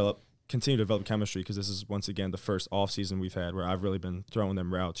continue to develop chemistry because this is, once again, the first off-season we've had where I've really been throwing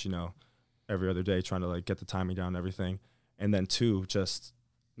them routes, every other day trying to like get the timing down and everything. And then 2, just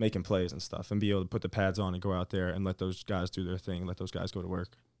making plays and stuff and be able to put the pads on and go out there and let those guys do their thing, let those guys go to work.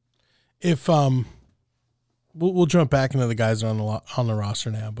 If we'll jump back into the guys on the roster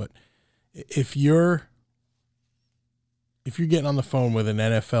now, but if you're if you're getting on the phone with an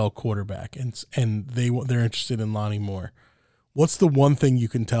NFL quarterback and they're interested in Lonnie Moore, what's the one thing you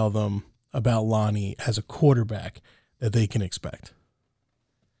can tell them about Lonnie as a quarterback that they can expect?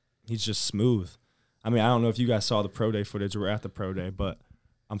 He's just smooth. I mean, I don't know if you guys saw the pro day footage or were at the pro day, but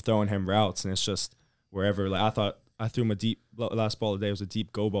I'm throwing him routes, and it's just wherever. Like, I thought I threw him a deep last ball of the day. It was a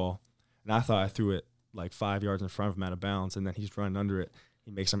deep go ball, and I thought I threw it like 5 yards in front of him out of bounds, and then he's running under it.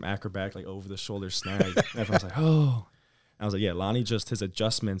 He makes some acrobatic, like, over-the-shoulder snag. And everyone's like, oh. And I was like, yeah, Lonnie, just his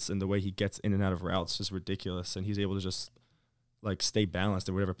adjustments and the way he gets in and out of routes is ridiculous, and he's able to just, like, stay balanced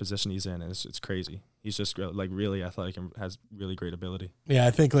in whatever position he's in, and it's crazy. He's just, like, really athletic and has really great ability. Yeah,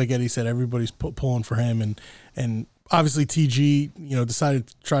 I think, like Eddie said, everybody's pulling for him, and obviously TG, decided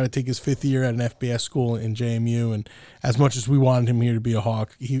to try to take his 5th year at an FBS school in JMU, and as much as we wanted him here to be a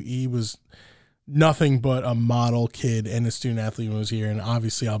Hawk, he was nothing but a model kid and a student athlete when he was here, and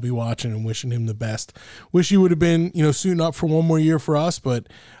obviously I'll be watching and wishing him the best. Wish he would have been, suiting up for one more year for us, but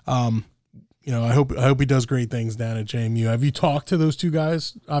I hope he does great things down at JMU. Have you talked to those two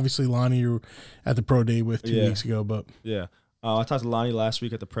guys? Obviously, Lonnie, you were at the pro day with 2 weeks ago, but yeah, I talked to Lonnie last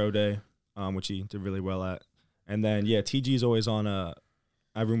week at the pro day, which he did really well at, and then TG's always on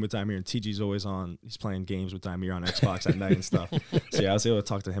I room with Daimir, and TG's always on. He's playing games with Daimir on Xbox at night and stuff. So I was able to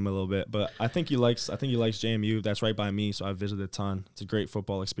talk to him a little bit. But I think he likes JMU. That's right by me, so I visited a ton. It's a great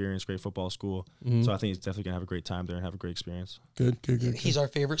football experience, great football school. Mm-hmm. So I think he's definitely gonna have a great time there and have a great experience. Good. He's our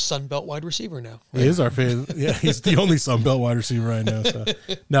favorite Sun Belt wide receiver now. Right? He is our favorite. Yeah, he's the only Sun Belt wide receiver I know. So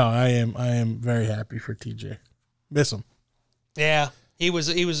no, I am very happy for TJ. Miss him. Yeah. He was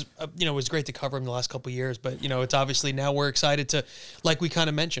it was great to cover him the last couple of years, but it's obviously now we're excited to, like we kind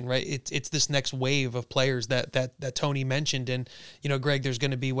of mentioned, right? It's this next wave of players that Tony mentioned, and Greg, there's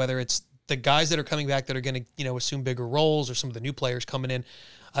going to be, whether it's the guys that are coming back that are going to assume bigger roles, or some of the new players coming in.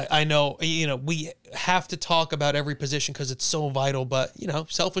 I know we have to talk about every position because it's so vital, but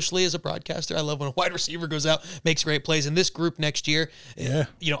selfishly as a broadcaster, I love when a wide receiver goes out, makes great plays. And this group next year,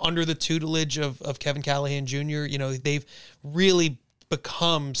 under the tutelage of Kevin Callahan Jr., they've really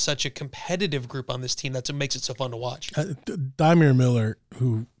become such a competitive group on this team. That's what makes it so fun to watch. Daimir Miller,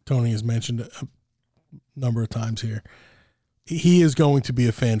 who Tony has mentioned a number of times here, he is going to be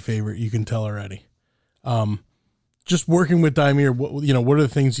a fan favorite. You can tell already. Just working with Daimir, what are the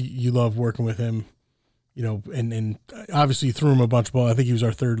things you love working with him? And obviously you threw him a bunch of ball. I think he was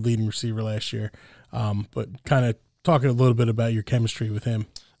our 3rd leading receiver last year. But kind of talking a little bit about your chemistry with him.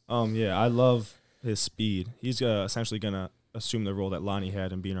 I love his speed. He's essentially going to assume the role that Lonnie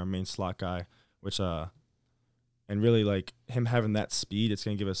had and being our main slot guy, which and really, like, him having that speed, it's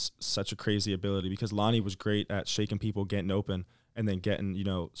going to give us such a crazy ability, because Lonnie was great at shaking people, getting open, and then getting,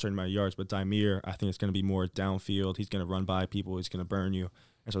 a certain amount of yards. But Daimir, I think it's going to be more downfield. He's going to run by people. He's going to burn you.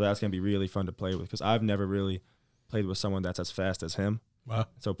 And so that's going to be really fun to play with, because I've never really played with someone that's as fast as him. Wow.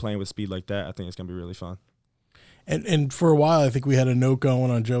 So playing with speed like that, I think it's going to be really fun. And for a while, I think we had a note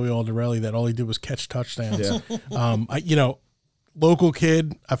going on Joey Alderelli that all he did was catch touchdowns. Yeah. Local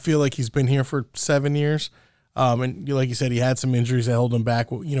kid, I feel like he's been here for 7 years. And like you said, he had some injuries that held him back.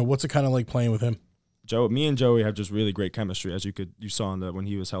 What's it kind of like playing with him? Me and Joey have just really great chemistry, as you saw when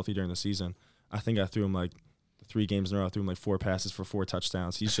he was healthy during the season. I think I threw him like 3 games in a row. I threw him like 4 passes for 4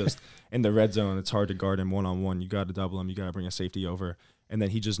 touchdowns. He's just in the red zone. It's hard to guard him one-on-one. You got to double him. You got to bring a safety over. And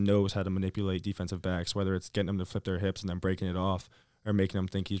then he just knows how to manipulate defensive backs, whether it's getting them to flip their hips and then breaking it off, or making them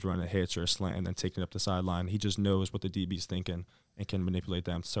think he's running a hitch or a slant and then taking it up the sideline. He just knows what the DB's thinking and can manipulate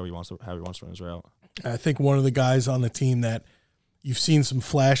them how he wants to run his route. I think one of the guys on the team that you've seen some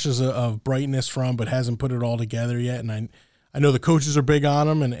flashes of brightness from, but hasn't put it all together yet. And I know the coaches are big on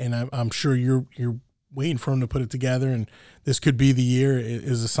him, and I'm sure you're waiting for him to put it together. And this could be the year.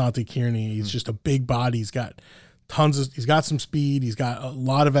 Is Asante Kearney? He's just a big body. He's got he's got some speed. He's got a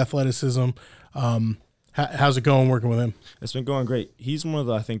lot of athleticism. How's it going working with him? It's been going great. He's one of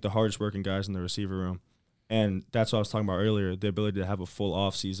I think the hardest working guys in the receiver room. And that's what I was talking about earlier, the ability to have a full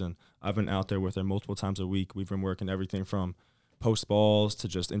off season. I've been out there with him multiple times a week. We've been working everything from post balls to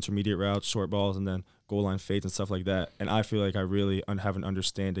just intermediate routes, short balls, and then goal line fades and stuff like that. And I feel like I really have an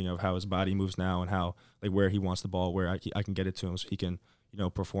understanding of how his body moves now and how, like, where he wants the ball, where I can get it to him so he can,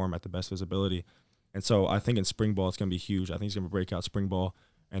 perform at the best of his ability. And so I think in spring ball it's going to be huge. I think he's going to break out spring ball.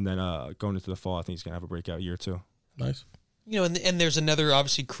 And then going into the fall, I think he's going to have a breakout year too. Nice. And there's another,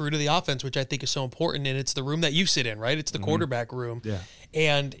 obviously, crew to the offense, which I think is so important, and it's the room that you sit in, right? It's the quarterback room. Yeah.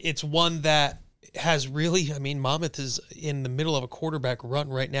 And it's one that has really, Monmouth is in the middle of a quarterback run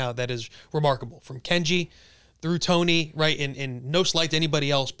right now that is remarkable. From Kenji, through Tony, right, and no slight to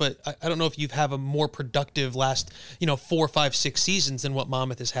anybody else, but I don't know if you have a more productive last, 4, 5, 6 seasons than what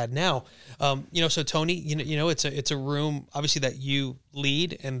Monmouth has had now. So Tony, it's a room obviously that you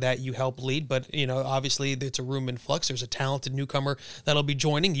lead and that you help lead, but obviously it's a room in flux. There's a talented newcomer that'll be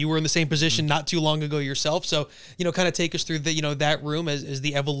joining. You were in the same position not too long ago yourself, so kind of take us through the that room as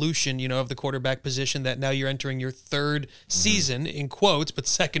the evolution of the quarterback position that now you're entering your third season in quotes, but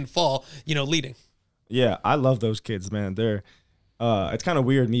second fall, leading. Yeah, I love those kids, man. They're it's kind of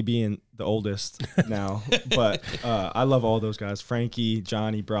weird me being the oldest now, but I love all those guys. Frankie,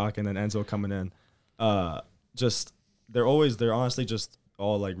 Johnny, Brock, and then Enzo coming in. They're honestly just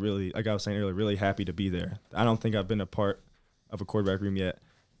all like really, like I was saying earlier, really happy to be there. I don't think I've been a part of a quarterback room yet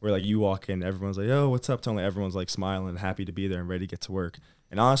where like you walk in, everyone's like, "Oh, what's up, Tony?" Everyone's like smiling and happy to be there and ready to get to work.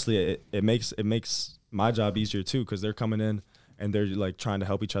 And honestly, it makes my job easier too, because they're coming in and they're like trying to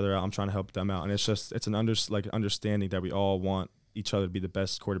help each other out. I'm trying to help them out, and it's an understanding that we all want each other to be the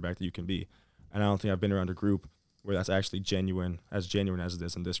best quarterback that you can be. And I don't think I've been around a group where that's actually genuine as it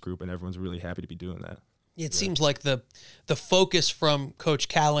is in this group, and everyone's really happy to be doing that. It seems like the focus from Coach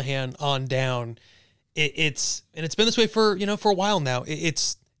Callahan on down, it's been this way for a while now.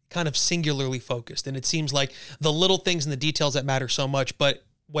 It's kind of singularly focused, and it seems like the little things and the details that matter so much, but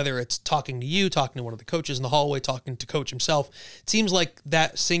whether it's talking to you, talking to one of the coaches in the hallway, talking to Coach himself, it seems like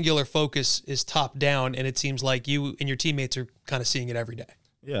that singular focus is top down, and it seems like you and your teammates are kind of seeing it every day.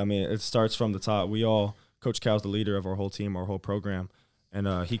 Yeah, I mean, it starts from the top. Coach Cal's the leader of our whole team, our whole program,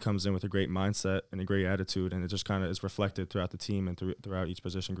 and he comes in with a great mindset and a great attitude, and it just kind of is reflected throughout the team and throughout each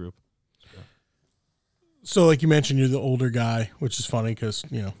position group. Yeah. So like you mentioned, you're the older guy, which is funny because,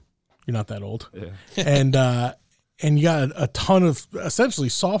 you're not that old. Yeah. And you got a ton of essentially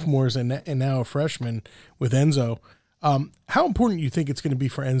sophomores and now a freshman with Enzo. How important do you think it's going to be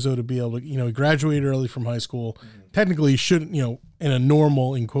for Enzo to be able to, he graduated early from high school. Technically, shouldn't, in a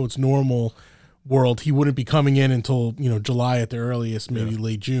normal, in quotes, normal world, he wouldn't be coming in until, July at the earliest, maybe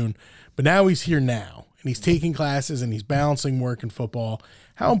late June. But now he's here now, and he's taking classes and he's balancing work and football.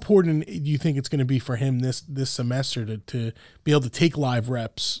 How important do you think it's going to be for him this semester to be able to take live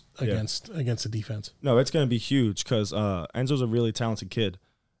reps against the defense? No, it's going to be huge because Enzo's a really talented kid.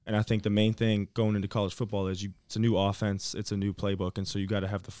 And I think the main thing going into college football is it's a new offense, it's a new playbook, and so you got to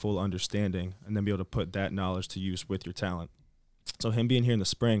have the full understanding and then be able to put that knowledge to use with your talent. So him being here in the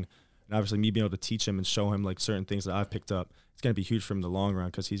spring, and obviously me being able to teach him and show him like certain things that I've picked up, it's going to be huge for him in the long run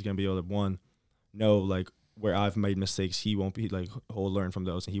because he's going to be able to, know like where I've made mistakes, he'll learn from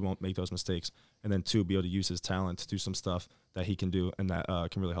those and he won't make those mistakes. And then 2, be able to use his talent to do some stuff that he can do and that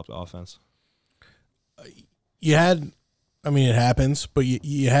can really help the offense. It happens, but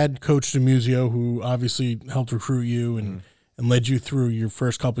you had Coach DiMuzio, who obviously helped recruit you and led you through your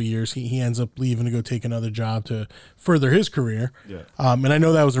first couple of years. He ends up leaving to go take another job to further his career. Yeah. And I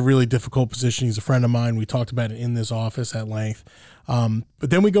know that was a really difficult position. He's a friend of mine. We talked about it in this office at length. But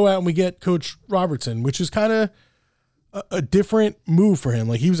then we go out and we get Coach Robertson, which is kind of a different move for him.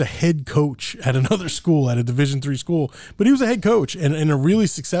 Like, he was a head coach at another school, at a Division III school, but he was a head coach and a really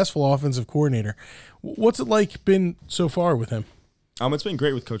successful offensive coordinator. What's it been so far with him? It's been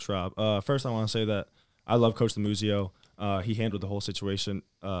great with Coach Rob. First, I want to say that I love Coach DiMuzio. He handled the whole situation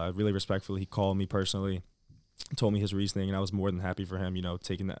really respectfully. He called me personally, told me his reasoning, and I was more than happy for him,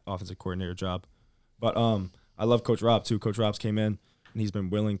 taking that offensive coordinator job. But I love Coach Rob, too. Coach Rob's came in, and he's been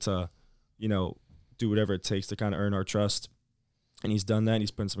willing to, do whatever it takes to kind of earn our trust. And he's done that. And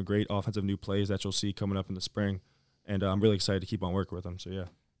he's put in some great offensive new plays that you'll see coming up in the spring. And I'm really excited to keep on working with him. So, yeah.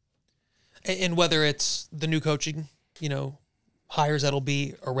 And whether it's the new coaching, hires that'll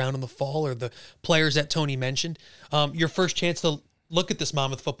be around in the fall or the players that Tony mentioned, your first chance to look at this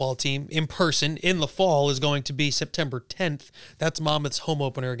Monmouth football team in person in the fall is going to be September 10th. That's Monmouth's home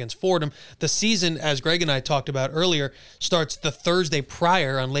opener against Fordham. The season, as Greg and I talked about earlier, starts the Thursday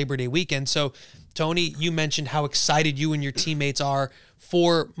prior on Labor Day weekend. So, Tony, you mentioned how excited you and your teammates are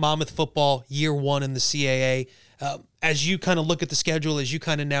for Monmouth football year 1 in the CAA. As you kind of look at the schedule, as you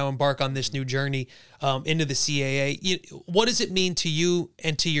kind of now embark on this new journey into the CAA, what does it mean to you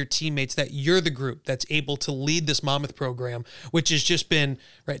and to your teammates that you're the group that's able to lead this Monmouth program, which has just been,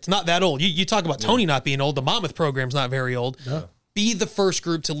 right, it's not that old. You talk about Tony not being old. The Monmouth program's not very old. Yeah. Be the first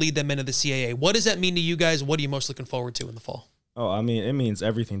group to lead them into the CAA. What does that mean to you guys? What are you most looking forward to in the fall? Oh, it means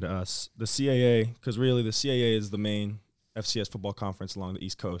everything to us. The CAA, because really the CAA is the main FCS football conference along the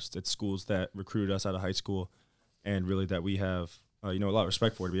East Coast. It's schools that recruited us out of high school and really that we have, a lot of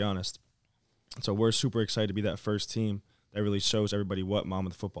respect for, to be honest. So we're super excited to be that first team that really shows everybody what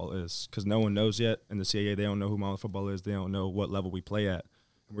Monmouth football is, because no one knows yet in the CAA. They don't know who Monmouth football is. They don't know what level we play at.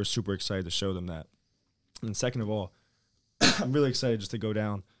 And we're super excited to show them that. And second of all, I'm really excited just to go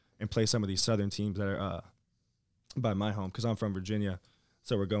down and play some of these Southern teams that are by my home, because I'm from Virginia.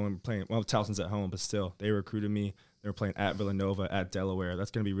 So we're playing, well, Towson's at home, but still, they recruited me. They were playing at Villanova, at Delaware.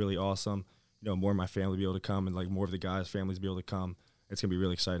 That's going to be really awesome. More of my family be able to come, and like more of the guys' families be able to come. It's going to be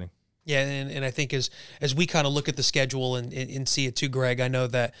really exciting. Yeah, and I think as we kind of look at the schedule and see it too, Greg, I know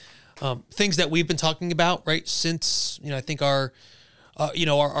that things that we've been talking about, right, since, I think our show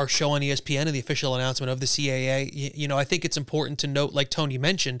on ESPN and the official announcement of the CAA, I think it's important to note, like Tony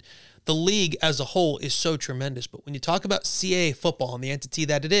mentioned, the league as a whole is so tremendous. But when you talk about CAA football and the entity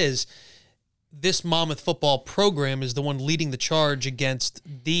that it is, this Monmouth football program is the one leading the charge against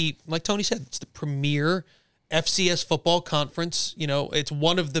like Tony said, it's the premier FCS football conference. It's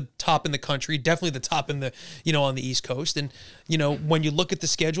one of the top in the country, definitely the top in the, on the East Coast. And, when you look at the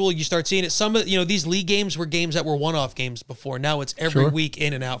schedule, you start seeing it. Some of, these league games were games that were one-off games before. Now it's every week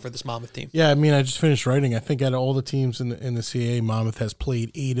in and out for this Monmouth team. Yeah, I just finished writing. I think out of all the teams in the CAA, Monmouth has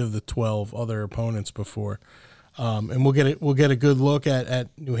played 8 of the 12 other opponents before. And we'll get a good look at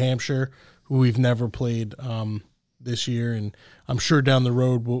New Hampshire, who we've never played this year. And I'm sure down the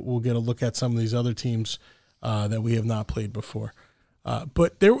road we'll get a look at some of these other teams that we have not played before.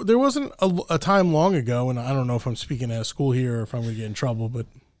 But there wasn't a time long ago, and I don't know if I'm speaking out of school here or if I'm going to get in trouble, but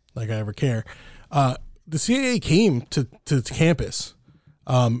like I ever care. The CAA came to campus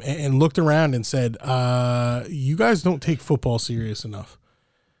and looked around and said, you guys don't take football serious enough.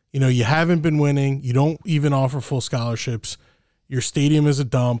 You haven't been winning. You don't even offer full scholarships. Your stadium is a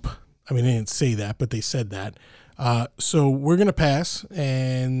dump. I mean, they didn't say that, but they said that. So we're going to pass,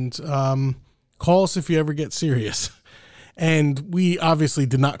 and call us if you ever get serious. And we obviously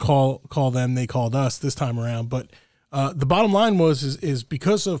did not call them. They called us this time around. But the bottom line is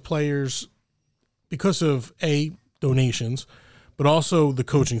because of players, because of donations, but also the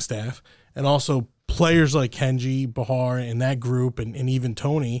coaching staff, and also players like Kenji, Bahar, and that group, and even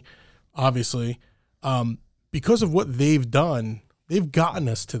Tony, obviously, because of what they've done, they've gotten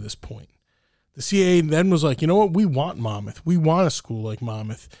us to this point. The CAA then was like, you know what? We want Monmouth. We want a school like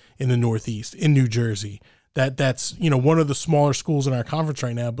Monmouth in the Northeast, in New Jersey, that's one of the smaller schools in our conference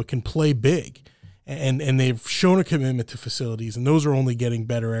right now, but can play big. And they've shown a commitment to facilities, and those are only getting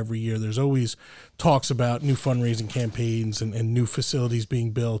better every year. There's always talks about new fundraising campaigns and new facilities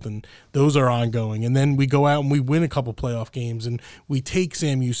being built, and those are ongoing. And then we go out and we win a couple playoff games, and we take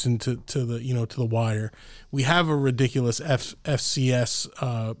Sam Houston to the wire. We have a ridiculous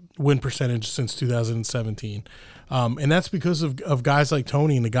FCS win percentage since 2017. And that's because of guys like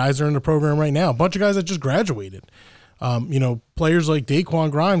Tony and the guys that are in the program right now, a bunch of guys that just graduated. Players like Daquan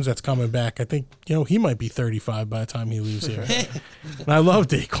Grimes that's coming back. I think, he might be 35 by the time he leaves here. And I love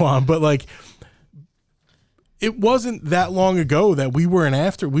Daquan, but it wasn't that long ago that we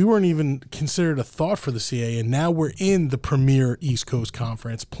weren't even considered a thought for the CAA, and now we're in the premier East Coast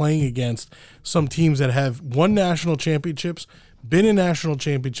Conference playing against some teams that have won national championships, been in national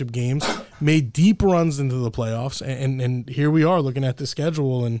championship games, made deep runs into the playoffs, and here we are looking at the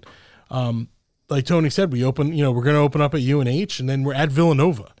schedule, and like Tony said, we're going to open up at UNH, and then we're at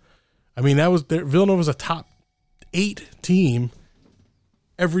Villanova. I mean, Villanova's a top 8 team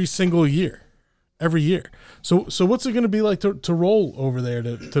every single year, every year. So what's it going to be like to roll over there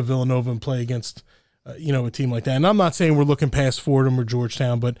to Villanova and play against, a team like that? And I'm not saying we're looking past Fordham or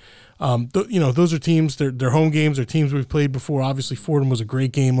Georgetown, but those are teams. They're home games. They're teams we've played before. Obviously, Fordham was a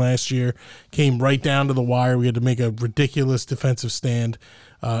great game last year. Came right down to the wire. We had to make a ridiculous defensive stand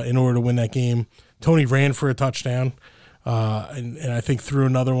in order to win that game. Tony ran for a touchdown, and I think threw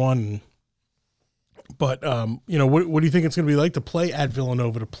another one. But what do you think it's going to be like to play at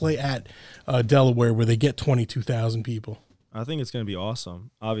Villanova, to play at Delaware, where they get 22,000 people? I think it's going to be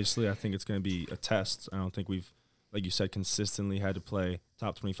awesome. Obviously, I think it's going to be a test. I don't think we've, like you said, consistently had to play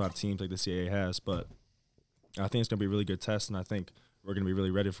top 25 teams like the CAA has, but I think it's going to be a really good test, and I think we're going to be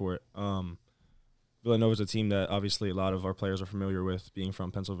really ready for it. Villanova is a team that obviously a lot of our players are familiar with, being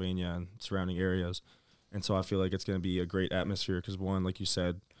from Pennsylvania and surrounding areas, and so I feel like it's going to be a great atmosphere because, one, like you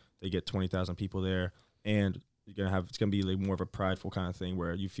said, they get 20,000 people there, and it's going to be like more of a prideful kind of thing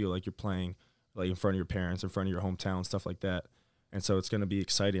where you feel like you're playing like in front of your parents, in front of your hometown, stuff like that. And so it's going to be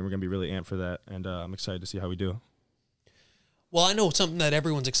exciting. We're going to be really amped for that, and I'm excited to see how we do. Well, I know something that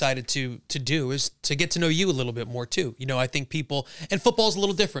everyone's excited to do is to get to know you a little bit more too. I think people, and football's a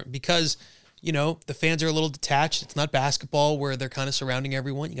little different because, the fans are a little detached. It's not basketball where they're kind of surrounding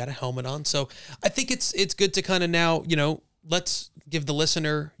everyone. You got a helmet on. So I think it's good to kind of now, let's give the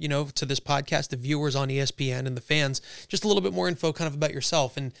listener, to this podcast, the viewers on ESPN and the fans, just a little bit more info kind of about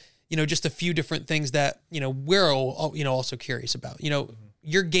yourself and, just a few different things that, we're all, also curious about.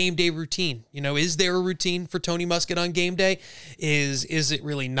 your game day routine. You know, is there a routine for Tony Muskett on game day? Is it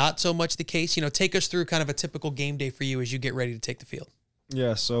really not so much the case? You know, take us through kind of a typical game day for you as you get ready to take the field.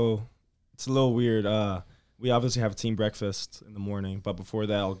 Yeah, so it's a little weird. We obviously have a team breakfast in the morning, but before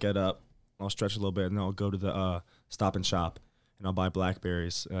that, I'll get up, I'll stretch a little bit, and then I'll go to the Stop and Shop, and I'll buy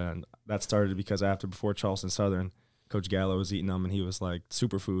blackberries. And that started because before Charleston Southern, Coach Gallo was eating them, and he was like,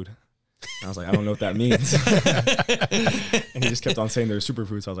 superfood. And I was like, I don't know what that means. And he just kept on saying they're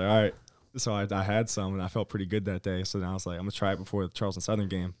superfoods. So I was like, all right. So I had some, and I felt pretty good that day. So then I was like, I'm going to try it before the Charleston Southern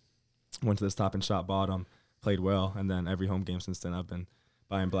game. Went to the Stop and Shop, bought them, played well. And then every home game since then, I've been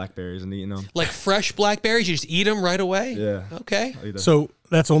buying blackberries and eating them. Like fresh blackberries? You just eat them right away? Yeah. Okay. So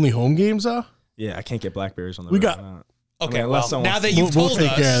that's only home games, though? Yeah, I can't get blackberries on the road. Okay, well, now that you've we'll told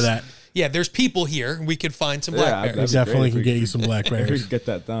take us, care of that. Yeah, there's people here. We could find some blackberries. We definitely can get you some blackberries. We could get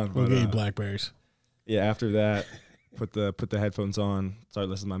that done. We'll get you blackberries. Yeah, after that, put the headphones on, start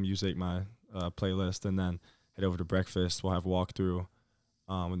listening to my music, my playlist, and then head over to breakfast. We'll have walkthrough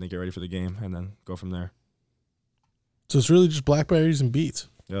when they get ready for the game, and then go from there. So it's really just blackberries and beets.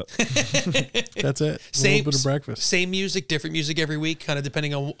 Yep. That's it. A little bit of breakfast. Same music, different music every week, kind of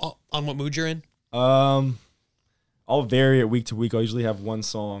depending on what mood you're in? I'll vary it week to week. I'll usually have one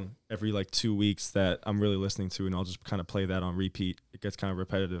song every like 2 weeks that I'm really listening to, and I'll just kind of play that on repeat. It gets kind of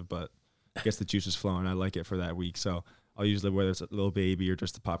repetitive, but it gets the juices flowing. I like it for that week. So I'll usually, whether it's a Lil Baby or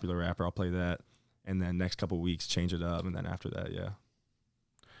just a popular rapper, I'll play that. And then next couple of weeks, change it up. And then after that, yeah.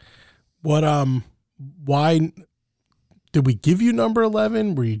 Why did we give you number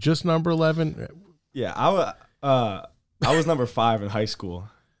 11? Were you just number 11? Yeah, I was number 5 in high school,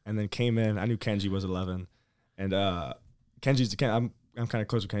 and then came in. I knew Kenji was 11. And I'm kind of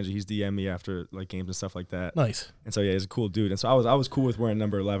close with Kenji. He's DM'd me after like games and stuff like that. Nice. And so yeah, he's a cool dude. And so I was cool with wearing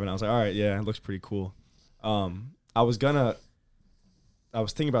number 11. I was like, all right, yeah, it looks pretty cool. I was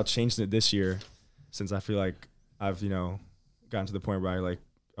thinking about changing it this year, since I feel like I've gotten to the point where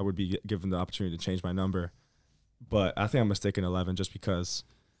I would be given the opportunity to change my number. But I think I'm gonna stick in 11 just because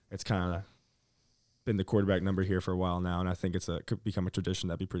it's kind of been the quarterback number here for a while now, and I think could become a tradition.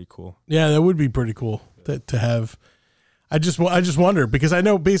 That'd be pretty cool. Yeah, that would be pretty cool to have. I just wonder, because I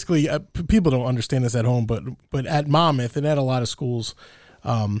know basically people don't understand this at home, but at Monmouth and at a lot of schools,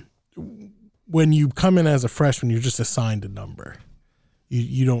 when you come in as a freshman, you're just assigned a number.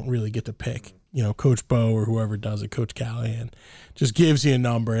 You don't really get to pick. Coach Bo or whoever does it, Coach Callahan, just gives you a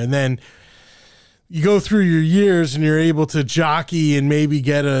number, and then you go through your years and you're able to jockey and maybe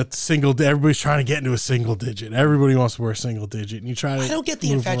get a single. Everybody's trying to get into a single digit. Everybody wants to wear a single digit, and you try to. I don't get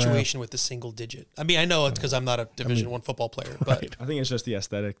the infatuation with the single digit. I mean, I know it's because I'm not a Division I football player, but I think it's just the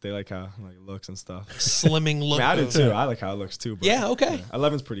aesthetic. They like how it looks and stuff. Slimming look. I do too. I like how it looks too. But, yeah. Okay.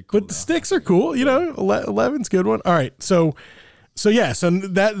 11's pretty cool. But the sticks are cool. 11's a good one. All right. So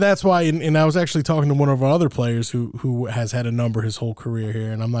that's why, and I was actually talking to one of our other players who has had a number his whole career here,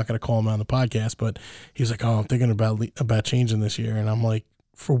 and I'm not going to call him on the podcast, but he was like, "Oh, I'm thinking about changing this year," and I'm like,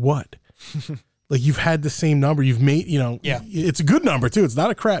 "For what?" Like, you've had the same number, you've made, yeah, it's a good number too. It's not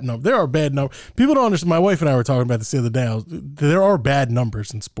a crap number. There are bad numbers. People don't understand. My wife and I were talking about this the other day. There are bad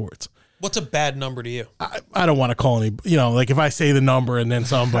numbers in sports. What's a bad number to you? I don't want to call any, like if I say the number and then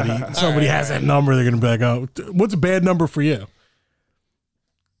somebody has that number, they're going to be like, "Oh, what's a bad number for you?"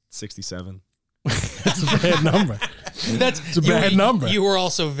 67. That's a bad number. It's a bad number. You were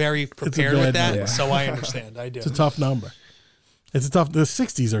also very prepared with that, number. so I understand. I do. It's a tough number. The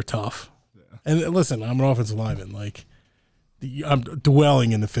 60s are tough. Yeah. And listen, I'm an offensive lineman. I'm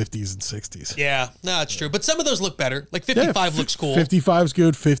dwelling in the 50s and 60s. Yeah, no, it's true. But some of those look better. Like 55 looks cool. 55's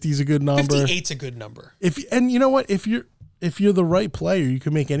good. 50's a good number. 58's a good number. And you know what? If you're the right player, you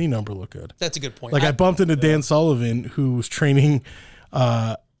can make any number look good. That's a good point. I bumped into Dan Sullivan, who was training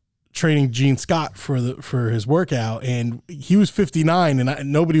Gene Scott for his workout, and he was 59,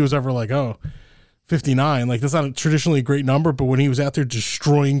 and nobody was ever like, "Oh, 59." Like, that's not traditionally a great number, but when he was out there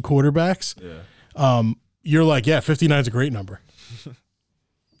destroying quarterbacks, you're like, yeah, 59 is a great number.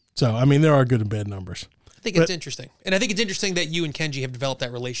 So, I mean, there are good and bad numbers. I think it's interesting. And I think it's interesting that you and Kenji have developed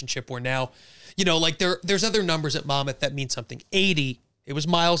that relationship where now, there's other numbers at Monmouth that mean something. 80, it was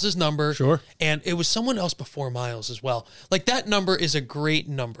Miles's number. Sure. And it was someone else before Miles as well. Like, that number is a great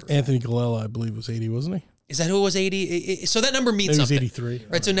number. Anthony Galella, I believe, was 80, wasn't he? Is that who it was, 80? So that number means something. It was 83.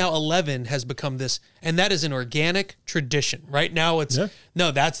 Right, so now 11 has become this, and that is an organic tradition. Right now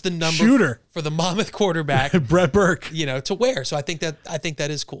that's the number shooter for the Monmouth quarterback. Brett Burke. To wear. So I think that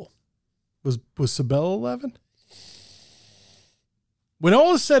is cool. Was Sabella 11? When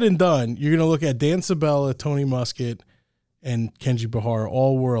all is said and done, you're going to look at Dan Sabella, Tony Muskett, and Kenji Bahar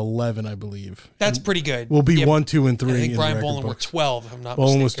all were 11, I believe. That's pretty good. Will be 1, 2, and 3. I think in Brian the record Boland were books. 12, if I'm not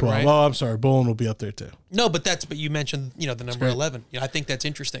Boland mistaken. was 12. Right? Oh, I'm sorry. Boland will be up there too. No, but you mentioned, the number 11. I think that's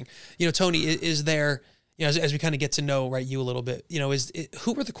interesting. Tony, is there, as we kind of get to know, right, you a little bit,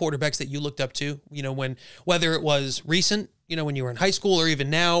 who were the quarterbacks that you looked up to, whether it was recent, when you were in high school or even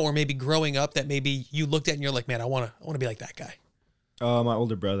now, or maybe growing up that maybe you looked at and you're like, man, I want to be like that guy. My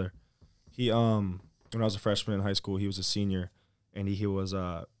older brother, he, when I was a freshman in high school, he was a senior, and he was,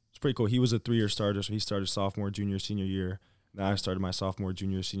 it's pretty cool. He was a 3-year starter, so he started sophomore, junior, senior year. Then I started my sophomore,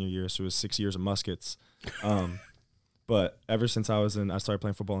 junior, senior year, so it was 6 years of Muskets. But ever since I started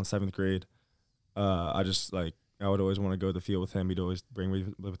playing football in 7th grade, I would always want to go to the field with him. He'd always bring me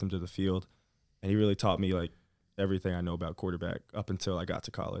with him to the field, and he really taught me everything I know about quarterback up until I got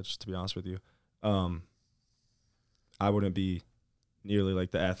to college. To be honest with you, I wouldn't be nearly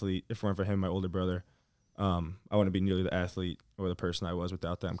like the athlete if it weren't for him, my older brother. I wouldn't be nearly the athlete or the person I was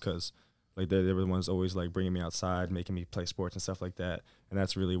without them, because they were the ones always bringing me outside, making me play sports and stuff like that. And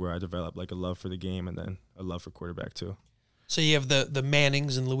that's really where I developed a love for the game and then a love for quarterback too. So you have the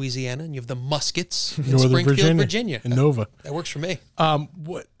Mannings in Louisiana, and you have the Muskets in Northern Springfield, Virginia. and Nova. That works for me.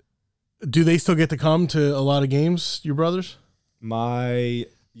 What do they still get to come to a lot of games? Your brothers? My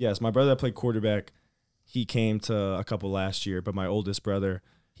brother that played quarterback, he came to a couple last year, but my oldest brother,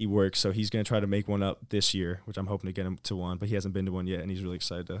 he works, so he's going to try to make one up this year, which I'm hoping to get him to one, but he hasn't been to one yet, and he's really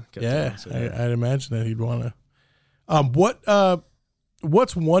excited to get to one. So, I'd imagine that he'd want to.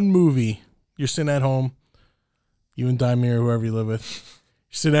 What's one movie you're sitting at home, you and Daimir, whoever you live with,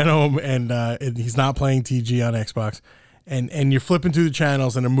 you're sitting at home and he's not playing TG on Xbox, and you're flipping through the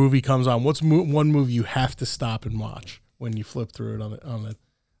channels and a movie comes on. What's one movie you have to stop and watch when you flip through it on it?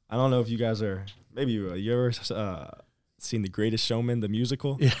 I don't know if you guys are, maybe you ever seen The Greatest Showman, the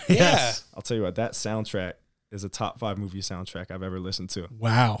musical? Yeah. Yes. I'll tell you what, that soundtrack is a top 5 movie soundtrack I've ever listened to.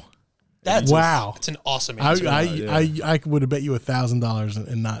 Wow. That's wow. It's an awesome answer. I would have bet you $1,000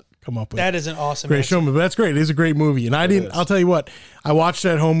 and not come up with that is an awesome Great answer. Showman, but that's great. It is a great movie, and I'll tell you what, I watched it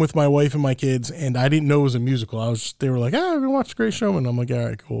at home with my wife and my kids, and I didn't know it was a musical. They were like, we're gonna watch Great Showman. I'm like, all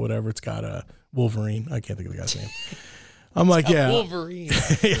right, cool, whatever. It's got Wolverine. I can't think of the guy's name. I'm like, Wolverine.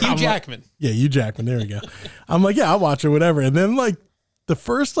 Hugh Jackman. Hugh Jackman. There we go. I'm like, I'll watch it, whatever. And then the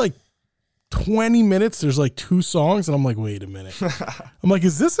first 20 minutes, there's 2 songs, and I'm like, wait a minute. I'm like,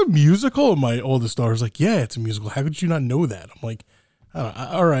 is this a musical? And my oldest daughter's like, yeah, it's a musical. How could you not know that? I'm like,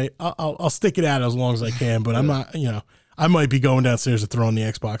 all right, I'll stick it out as long as I can, but I'm not, I might be going downstairs and throwing the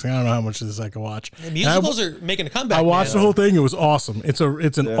Xbox. I don't know how much of this I can watch. The musicals are making a comeback. I watched the whole thing. It was awesome. It's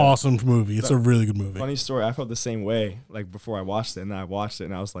an awesome movie. It's a really good movie. Funny story. I felt the same way before I watched it, and then I watched it,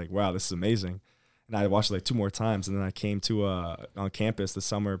 and I was like, wow, this is amazing. And I watched it 2 more times, and then I came to on campus the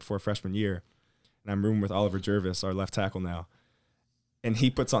summer before freshman year, and I'm rooming with Oliver Jervis, our left tackle now. And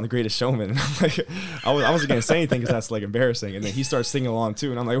he puts on The Greatest Showman, and I'm like, I wasn't gonna say anything because that's embarrassing. And then he starts singing along too,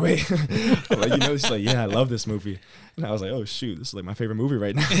 and I'm like, wait, he's like, yeah, I love this movie. And I was like, oh shoot, this is my favorite movie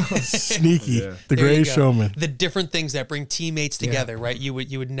right now. Sneaky, Yeah. The Greatest Showman. The different things that bring teammates together, right? You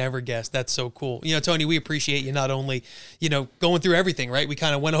would never guess. That's so cool. Tony, we appreciate you not only going through everything, right? We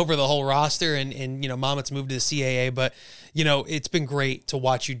kind of went over the whole roster, and Monmouth's moved to the CAA, but it's been great to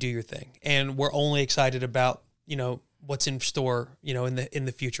watch you do your thing, and we're only excited about what's in store, in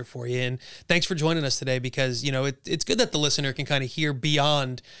the future for you. And thanks for joining us today, because, it's good that the listener can kind of hear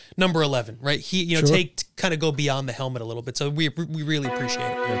beyond number 11, right? Sure. Kind of go beyond the helmet a little bit. So we really appreciate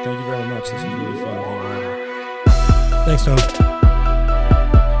it. Yeah, thank you very much. This was really fun. Thanks, Tony.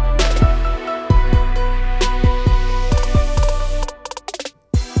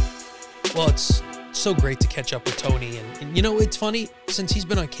 Well, it's so great to catch up with Tony. And it's funny, since he's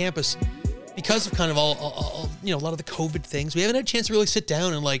been on campus, because of kind of all a lot of the COVID things, we haven't had a chance to really sit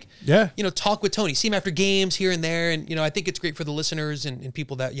down and talk with Tony, see him after games here and there. And, I think it's great for the listeners and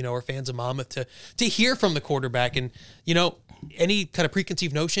people that, are fans of Monmouth to hear from the quarterback. And, any kind of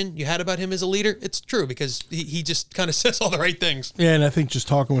preconceived notion you had about him as a leader, it's true, because he just kind of says all the right things. Yeah, and I think just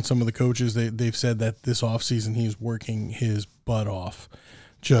talking with some of the coaches, they've said that this offseason he's working his butt off,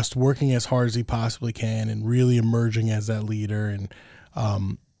 just working as hard as he possibly can and really emerging as that leader.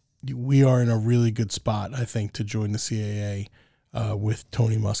 And we are in a really good spot, I think, to join the CAA with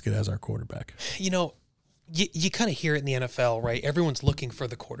Tony Muskett as our quarterback. You kind of hear it in the NFL, right? Everyone's looking for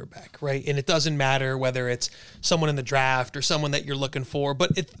the quarterback, right? And it doesn't matter whether it's someone in the draft or someone that you're looking for,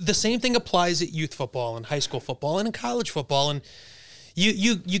 but the same thing applies at youth football and high school football and in college football. And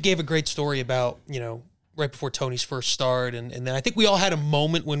you gave a great story about, right before Tony's first start. And then I think we all had a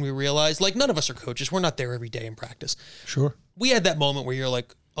moment when we realized, none of us are coaches. We're not there every day in practice. Sure. We had that moment where you're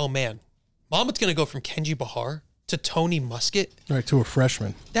like, oh man, Monmouth's going to go from Kenji Bahar to Tony Muskett. Right, to a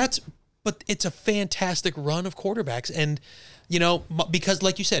freshman. But it's a fantastic run of quarterbacks. And, because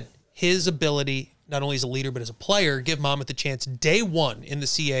like you said, his ability, not only as a leader, but as a player, give Monmouth a chance day one in the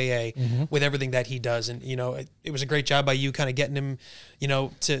CAA with everything that he does. And, it was a great job by you kind of getting him,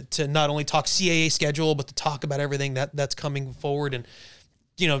 to not only talk CAA schedule, but to talk about everything that's coming forward. And,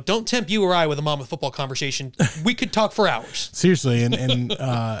 don't tempt you or I with a Monmouth football conversation. We could talk for hours. Seriously. And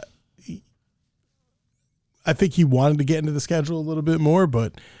I think he wanted to get into the schedule a little bit more,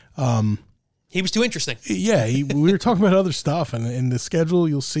 but he was too interesting. Yeah, we were talking about other stuff, and in the schedule,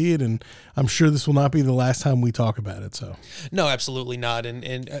 you'll see it, and I'm sure this will not be the last time we talk about it. So, no, absolutely not.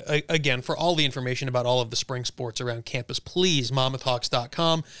 And again, for all the information about all of the spring sports around campus, please,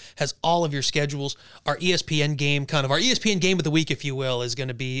 MonmouthHawks.com has all of your schedules. Our ESPN game, our ESPN game of the week, if you will, is going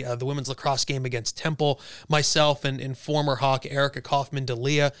to be the women's lacrosse game against Temple. Myself and former Hawk Erica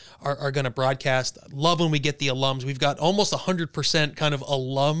Kaufman-D'Elia are going to broadcast. Love when we get the alums. We've got almost 100% kind of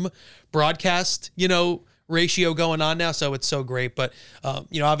alum broadcast, ratio going on now, so it's so great. But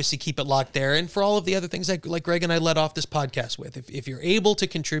obviously keep it locked there. And for all of the other things that like Greg and I led off this podcast with, if you're able to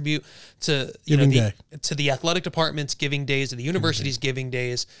contribute to to the athletic department's giving days, to the university's giving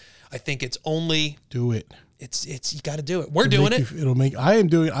days, I think it's only do it. It's you got to do it. We're doing it.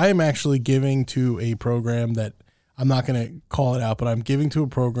 I am actually giving to a program that I'm not going to call it out, but I'm giving to a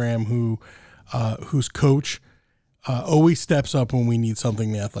program whose coach always steps up when we need something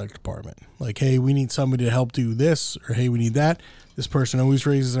in the athletic department. Like, hey, we need somebody to help do this, or hey, we need that. This person always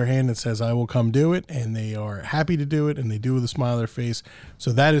raises their hand and says, I will come do it, and they are happy to do it, and they do it with a smile on their face.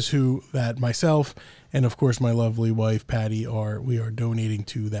 So that is that myself and, of course, my lovely wife, Patty, we are donating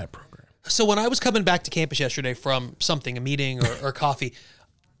to that program. So when I was coming back to campus yesterday from something, a meeting or coffee,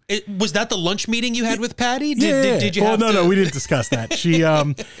 was that the lunch meeting you had with Patty? Did you have to... No, we didn't discuss that. She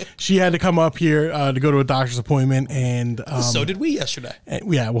had to come up here to go to a doctor's appointment, and so did we yesterday.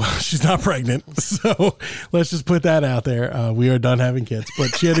 She's not pregnant, so let's just put that out there. We are done having kids,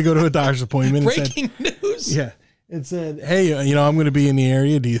 but she had to go to a doctor's appointment. Breaking news. Yeah, it said, "Hey, I'm going to be in the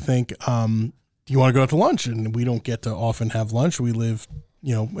area. Do you think do you want to go out to lunch?" And we don't get to often have lunch. We live,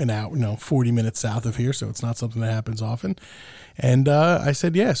 an hour, 40 minutes south of here, so it's not something that happens often. And I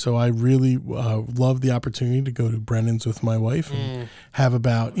said, yeah. So I really loved the opportunity to go to Brennan's with my wife and have a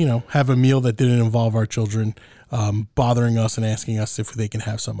meal that didn't involve our children bothering us and asking us if they can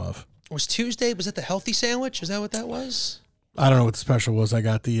have some of. Was Tuesday, was it the healthy sandwich? Is that what that was? I don't know what the special was. I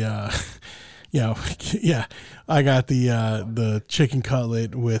got the, I got the chicken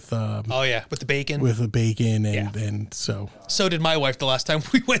cutlet with with the bacon. With the bacon and so. So did my wife the last time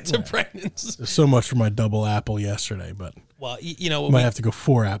we went to Brennan's. So much for my double apple yesterday, but. Well, might have to go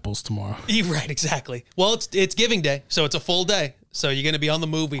 4 apples tomorrow. Right, exactly. Well, it's giving day, so it's a full day. So you're going to be on the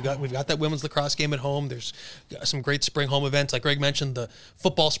move. We've got that women's lacrosse game at home. There's some great spring home events. Like Greg mentioned, the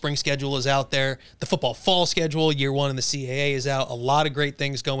football spring schedule is out there. The football fall schedule, year one in the CAA, is out. A lot of great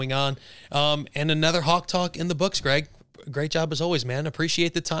things going on. And another Hawk Talk in the books, Greg. Great job as always, man.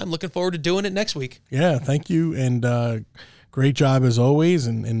 Appreciate the time. Looking forward to doing it next week. Yeah, thank you. And great job as always.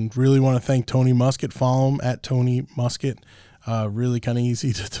 And really want to thank Tony Muskett. Follow him at Tony Muskett. Really kind of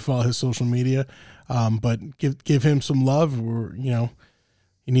easy to follow his social media. But give him some love.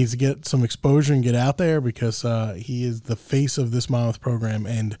 He needs to get some exposure and get out there because he is the face of this Monmouth program.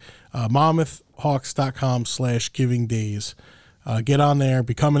 And MonmouthHawks.com/giving days. Get on there,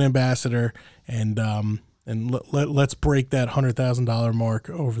 become an ambassador, and let's break that $100,000 mark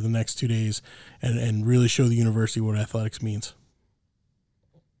over the next 2 days and really show the university what athletics means.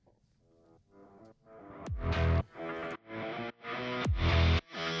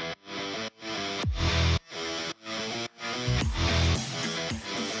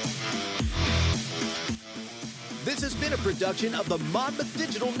 This has been a production of the Monmouth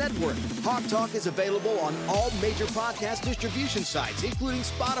Digital Network. Hawk Talk is available on all major podcast distribution sites, including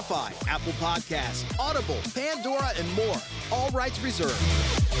Spotify, Apple Podcasts, Audible, Pandora, and more. All rights reserved.